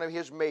her to one of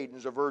his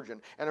maidens, a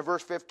virgin. And in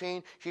verse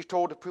 15, she's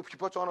told she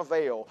puts on a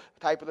veil,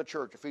 type of the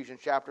church, Ephesians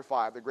chapter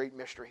 5, the great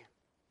mystery.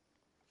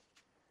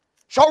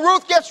 So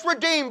Ruth gets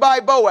redeemed by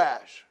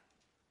Boaz,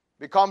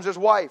 becomes his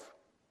wife.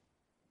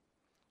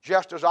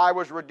 Just as I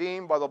was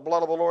redeemed by the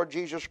blood of the Lord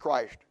Jesus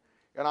Christ.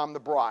 And I'm the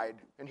bride,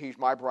 and He's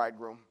my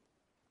bridegroom.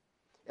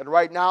 And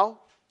right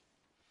now,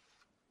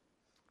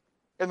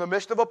 in the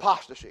midst of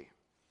apostasy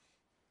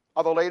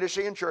of the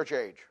Laodicean church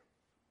age,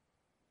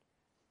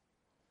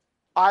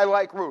 I,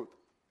 like Ruth,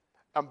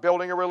 am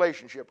building a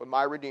relationship with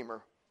my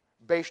Redeemer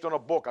based on a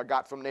book I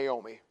got from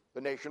Naomi,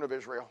 the nation of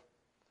Israel.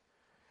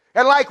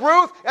 And like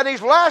Ruth, in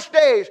these last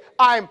days,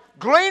 I'm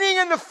gleaning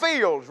in the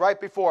fields right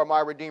before my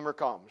Redeemer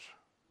comes.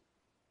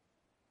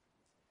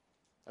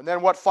 And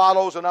then what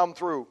follows, and I'm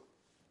through.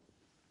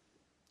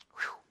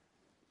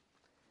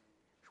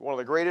 It's one of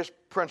the greatest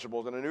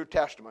principles in the New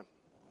Testament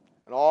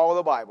and all of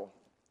the Bible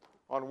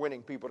on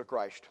winning people to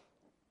Christ.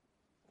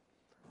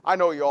 I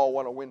know you all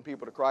want to win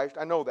people to Christ.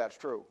 I know that's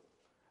true.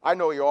 I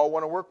know you all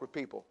want to work with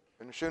people.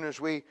 And as soon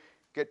as we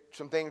get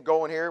some things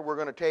going here, we're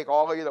going to take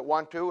all of you that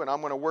want to, and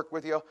I'm going to work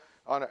with you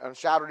on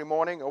Saturday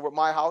morning over at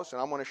my house,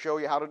 and I'm going to show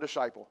you how to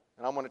disciple.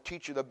 And I'm going to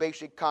teach you the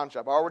basic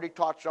concept. I already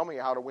taught some of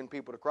you how to win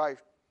people to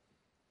Christ.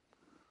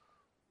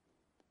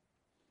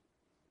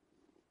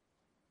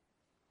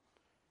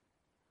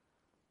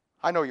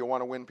 I know you want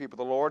to win people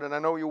to the Lord, and I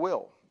know you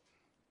will.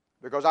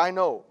 Because I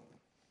know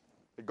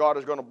that God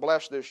is going to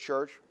bless this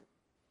church,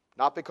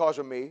 not because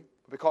of me,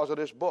 but because of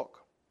this book.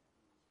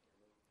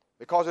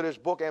 Because of this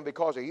book and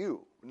because of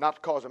you,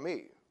 not because of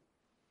me.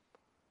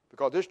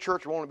 Because this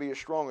church won't be as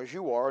strong as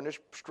you are, and this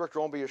church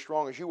won't be as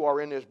strong as you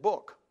are in this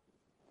book.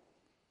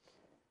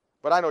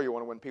 But I know you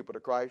want to win people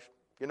to Christ.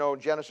 You know, in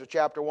Genesis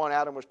chapter 1,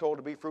 Adam was told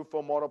to be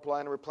fruitful, multiply,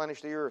 and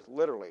replenish the earth,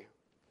 literally.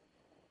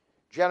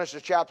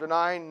 Genesis chapter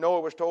 9,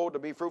 Noah was told to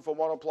be fruitful,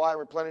 multiply, and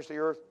replenish the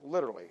earth,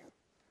 literally.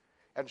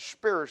 And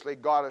spiritually,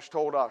 God has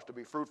told us to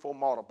be fruitful,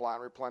 multiply,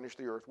 and replenish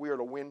the earth. We are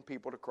to win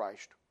people to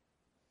Christ.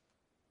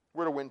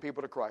 We're to win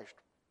people to Christ.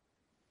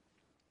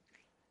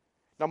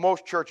 Now,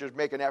 most churches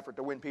make an effort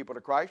to win people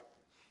to Christ.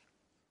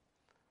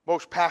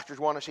 Most pastors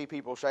want to see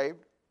people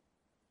saved.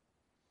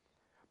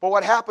 But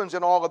what happens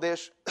in all of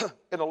this,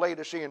 in the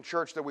Laodicean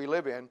church that we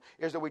live in,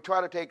 is that we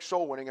try to take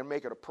soul winning and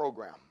make it a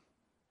program.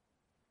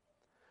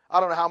 I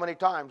don't know how many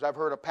times I've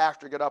heard a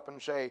pastor get up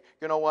and say,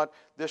 you know what,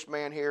 this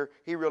man here,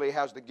 he really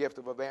has the gift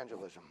of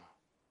evangelism.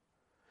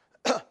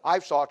 I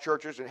saw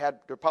churches that had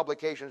their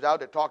publications out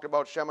that talked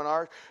about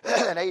seminars,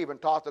 and they even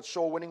taught that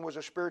soul winning was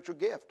a spiritual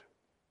gift.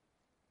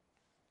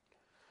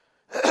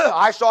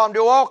 I saw them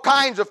do all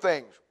kinds of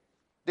things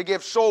to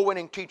give soul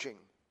winning teaching.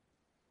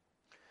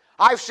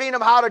 I've seen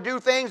them how to do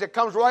things that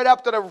comes right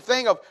up to the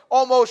thing of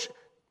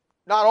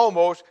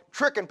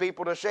tricking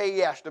people to say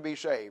yes to be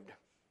saved.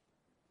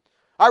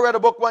 I read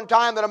a book one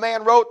time that a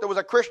man wrote that was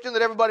a Christian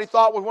that everybody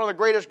thought was one of the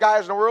greatest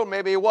guys in the world.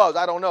 Maybe he was,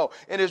 I don't know.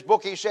 In his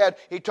book he said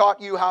he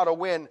taught you how to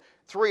win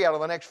 3 out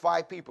of the next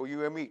 5 people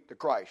you meet to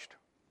Christ.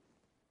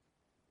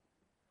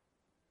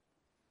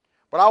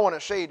 But I want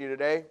to say to you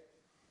today,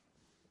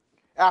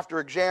 after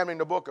examining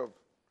the book of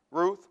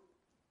Ruth,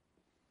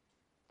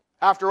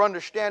 after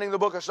understanding the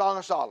book of Song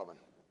of Solomon,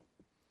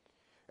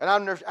 and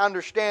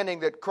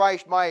understanding that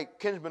Christ, my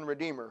kinsman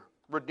redeemer,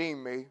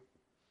 redeemed me,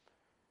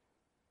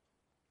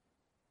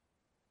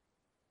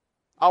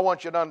 I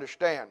want you to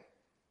understand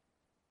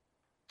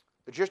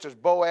that just as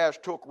Boaz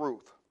took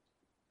Ruth,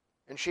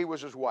 and she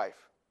was his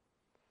wife,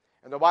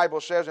 and the Bible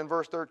says in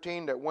verse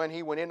 13 that when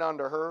he went in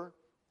unto her,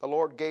 the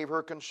Lord gave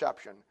her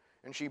conception,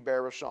 and she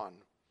bare a son.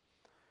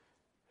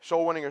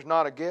 Soul winning is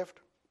not a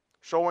gift.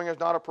 Soul winning is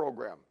not a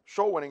program.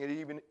 Soul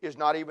winning is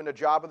not even the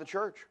job of the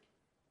church.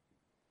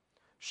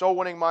 Soul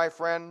winning, my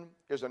friend,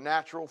 is a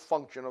natural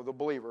function of the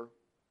believer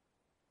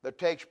that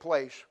takes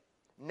place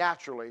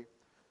naturally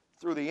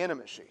through the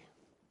intimacy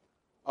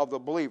of the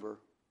believer,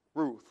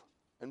 Ruth,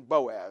 and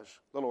Boaz,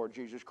 the Lord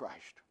Jesus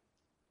Christ.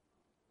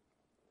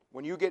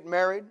 When you get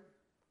married,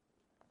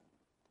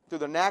 through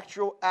the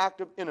natural act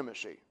of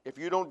intimacy, if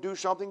you don't do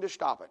something to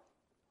stop it,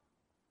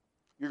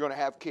 you're going to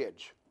have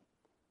kids.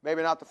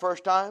 Maybe not the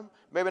first time,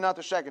 maybe not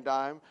the second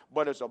time,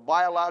 but it's a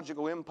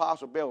biological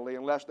impossibility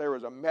unless there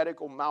is a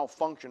medical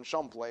malfunction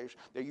someplace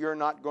that you're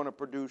not going to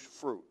produce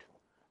fruit.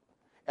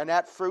 And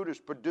that fruit is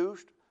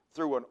produced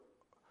through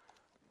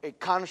a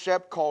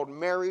concept called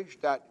marriage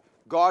that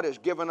God has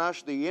given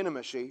us the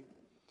intimacy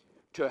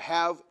to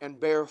have and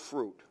bear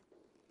fruit.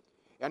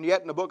 And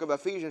yet in the book of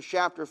Ephesians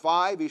chapter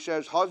 5, he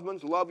says,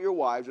 husbands, love your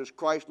wives as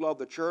Christ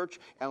loved the church,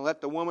 and let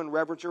the woman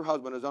reverence her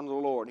husband as unto the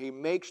Lord. He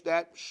makes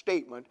that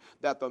statement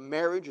that the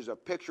marriage is a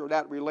picture of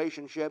that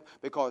relationship,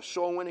 because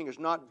soul winning is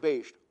not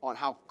based on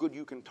how good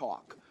you can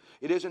talk.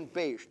 It isn't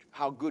based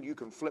how good you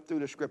can flip through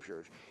the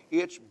scriptures.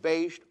 It's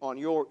based on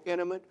your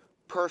intimate,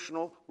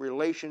 personal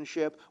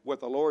relationship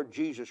with the Lord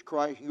Jesus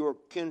Christ, your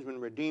kinsman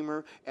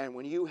redeemer. And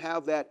when you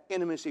have that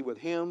intimacy with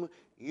him,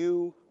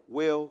 you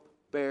will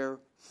bear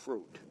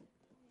fruit.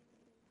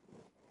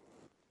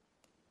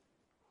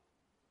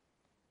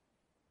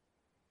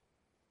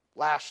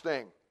 Last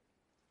thing,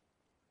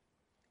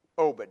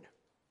 Obed,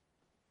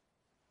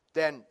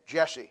 then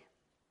Jesse,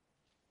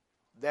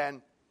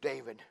 then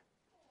David.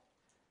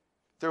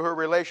 Through her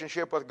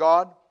relationship with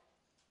God,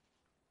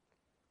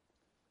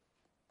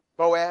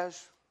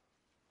 Boaz,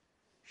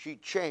 she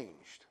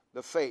changed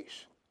the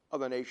face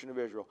of the nation of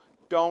Israel.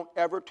 Don't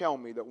ever tell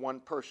me that one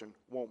person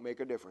won't make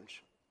a difference.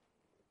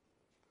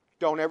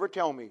 Don't ever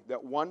tell me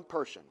that one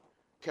person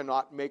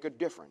cannot make a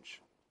difference.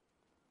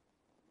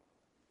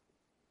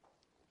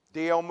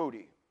 D.L.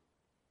 Moody.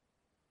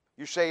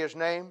 You say his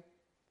name,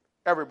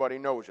 everybody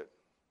knows it.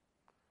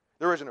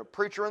 There isn't a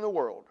preacher in the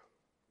world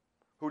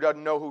who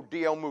doesn't know who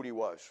D.L. Moody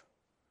was.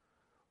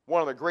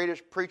 One of the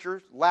greatest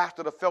preachers, last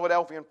of the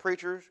Philadelphian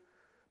preachers,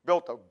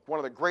 built one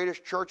of the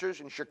greatest churches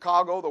in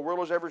Chicago the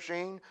world has ever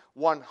seen,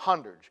 won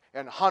hundreds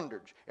and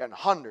hundreds and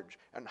hundreds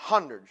and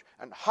hundreds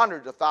and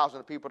hundreds of thousands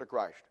of people to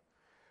Christ.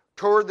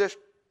 Toured this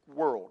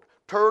world,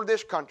 toured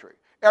this country.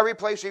 Every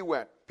place he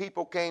went,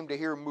 people came to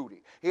hear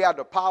Moody. He had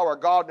the power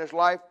of God in his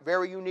life,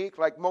 very unique,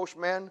 like most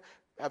men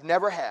have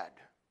never had.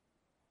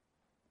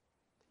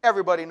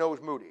 Everybody knows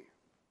Moody.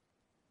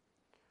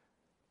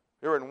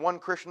 There isn't one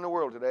Christian in the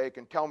world today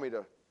can tell me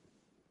the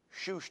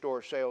shoe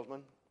store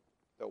salesman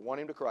that won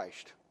him to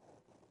Christ.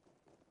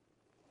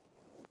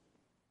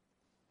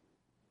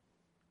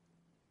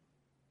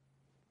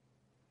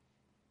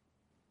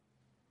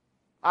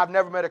 I've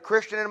never met a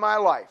Christian in my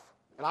life,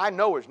 and I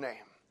know his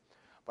name,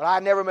 but I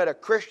never met a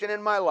Christian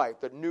in my life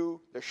that knew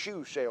the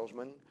shoe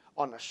salesman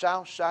on the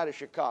south side of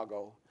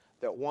Chicago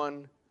that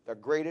won the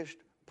greatest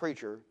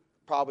preacher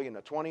probably in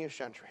the 20th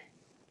century,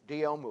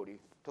 D.L. Moody,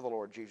 to the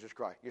Lord Jesus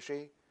Christ. You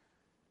see,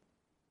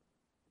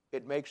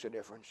 it makes a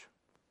difference.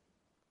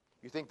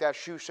 You think that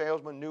shoe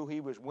salesman knew he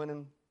was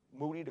winning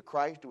Moody to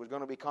Christ, who was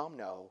going to become?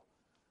 No.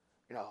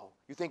 No.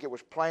 You think it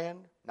was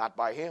planned? Not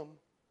by him.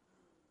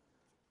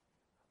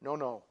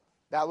 No.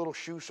 That little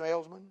shoe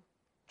salesman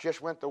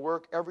just went to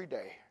work every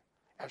day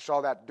and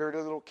saw that dirty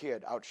little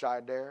kid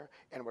outside there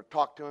and would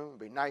talk to him and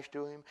be nice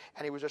to him.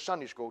 And he was a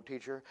Sunday school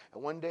teacher.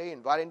 And one day he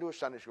invited him to a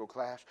Sunday school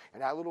class,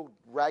 and that little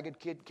ragged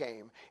kid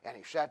came, and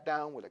he sat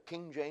down with a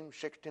King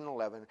James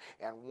 1611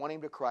 and won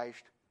him to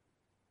Christ,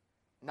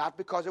 not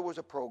because it was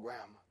a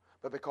program,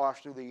 but because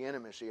through the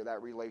intimacy of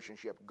that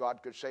relationship, God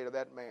could say to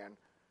that man,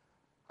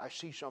 I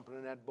see something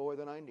in that boy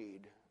that I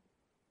need.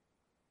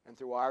 And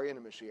through our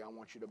intimacy, I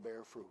want you to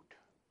bear fruit.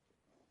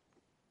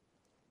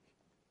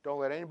 Don't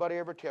let anybody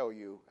ever tell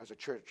you, as a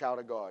child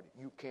of God,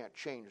 you can't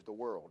change the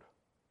world.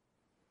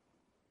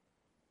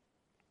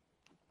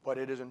 But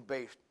it isn't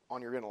based on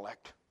your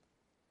intellect.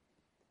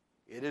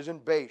 It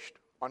isn't based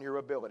on your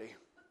ability.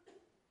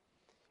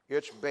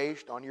 It's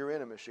based on your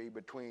intimacy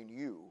between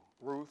you,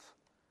 Ruth,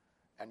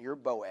 and your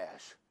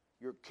Boaz,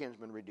 your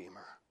kinsman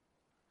redeemer.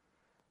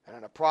 And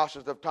in a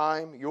process of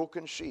time, you'll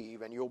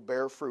conceive and you'll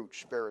bear fruit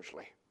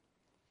spiritually.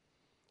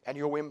 And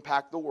you'll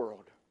impact the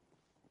world.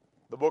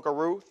 The book of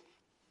Ruth,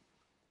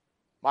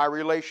 my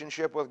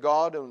relationship with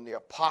God and the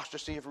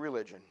apostasy of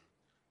religion.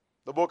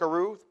 The book of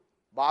Ruth,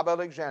 Bob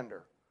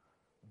Alexander,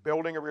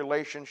 building a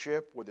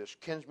relationship with his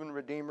kinsman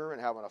redeemer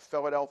and having a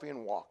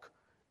Philadelphian walk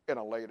in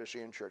a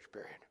Laodicean church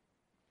period.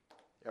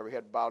 Every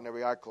head bowed and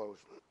every eye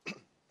closed.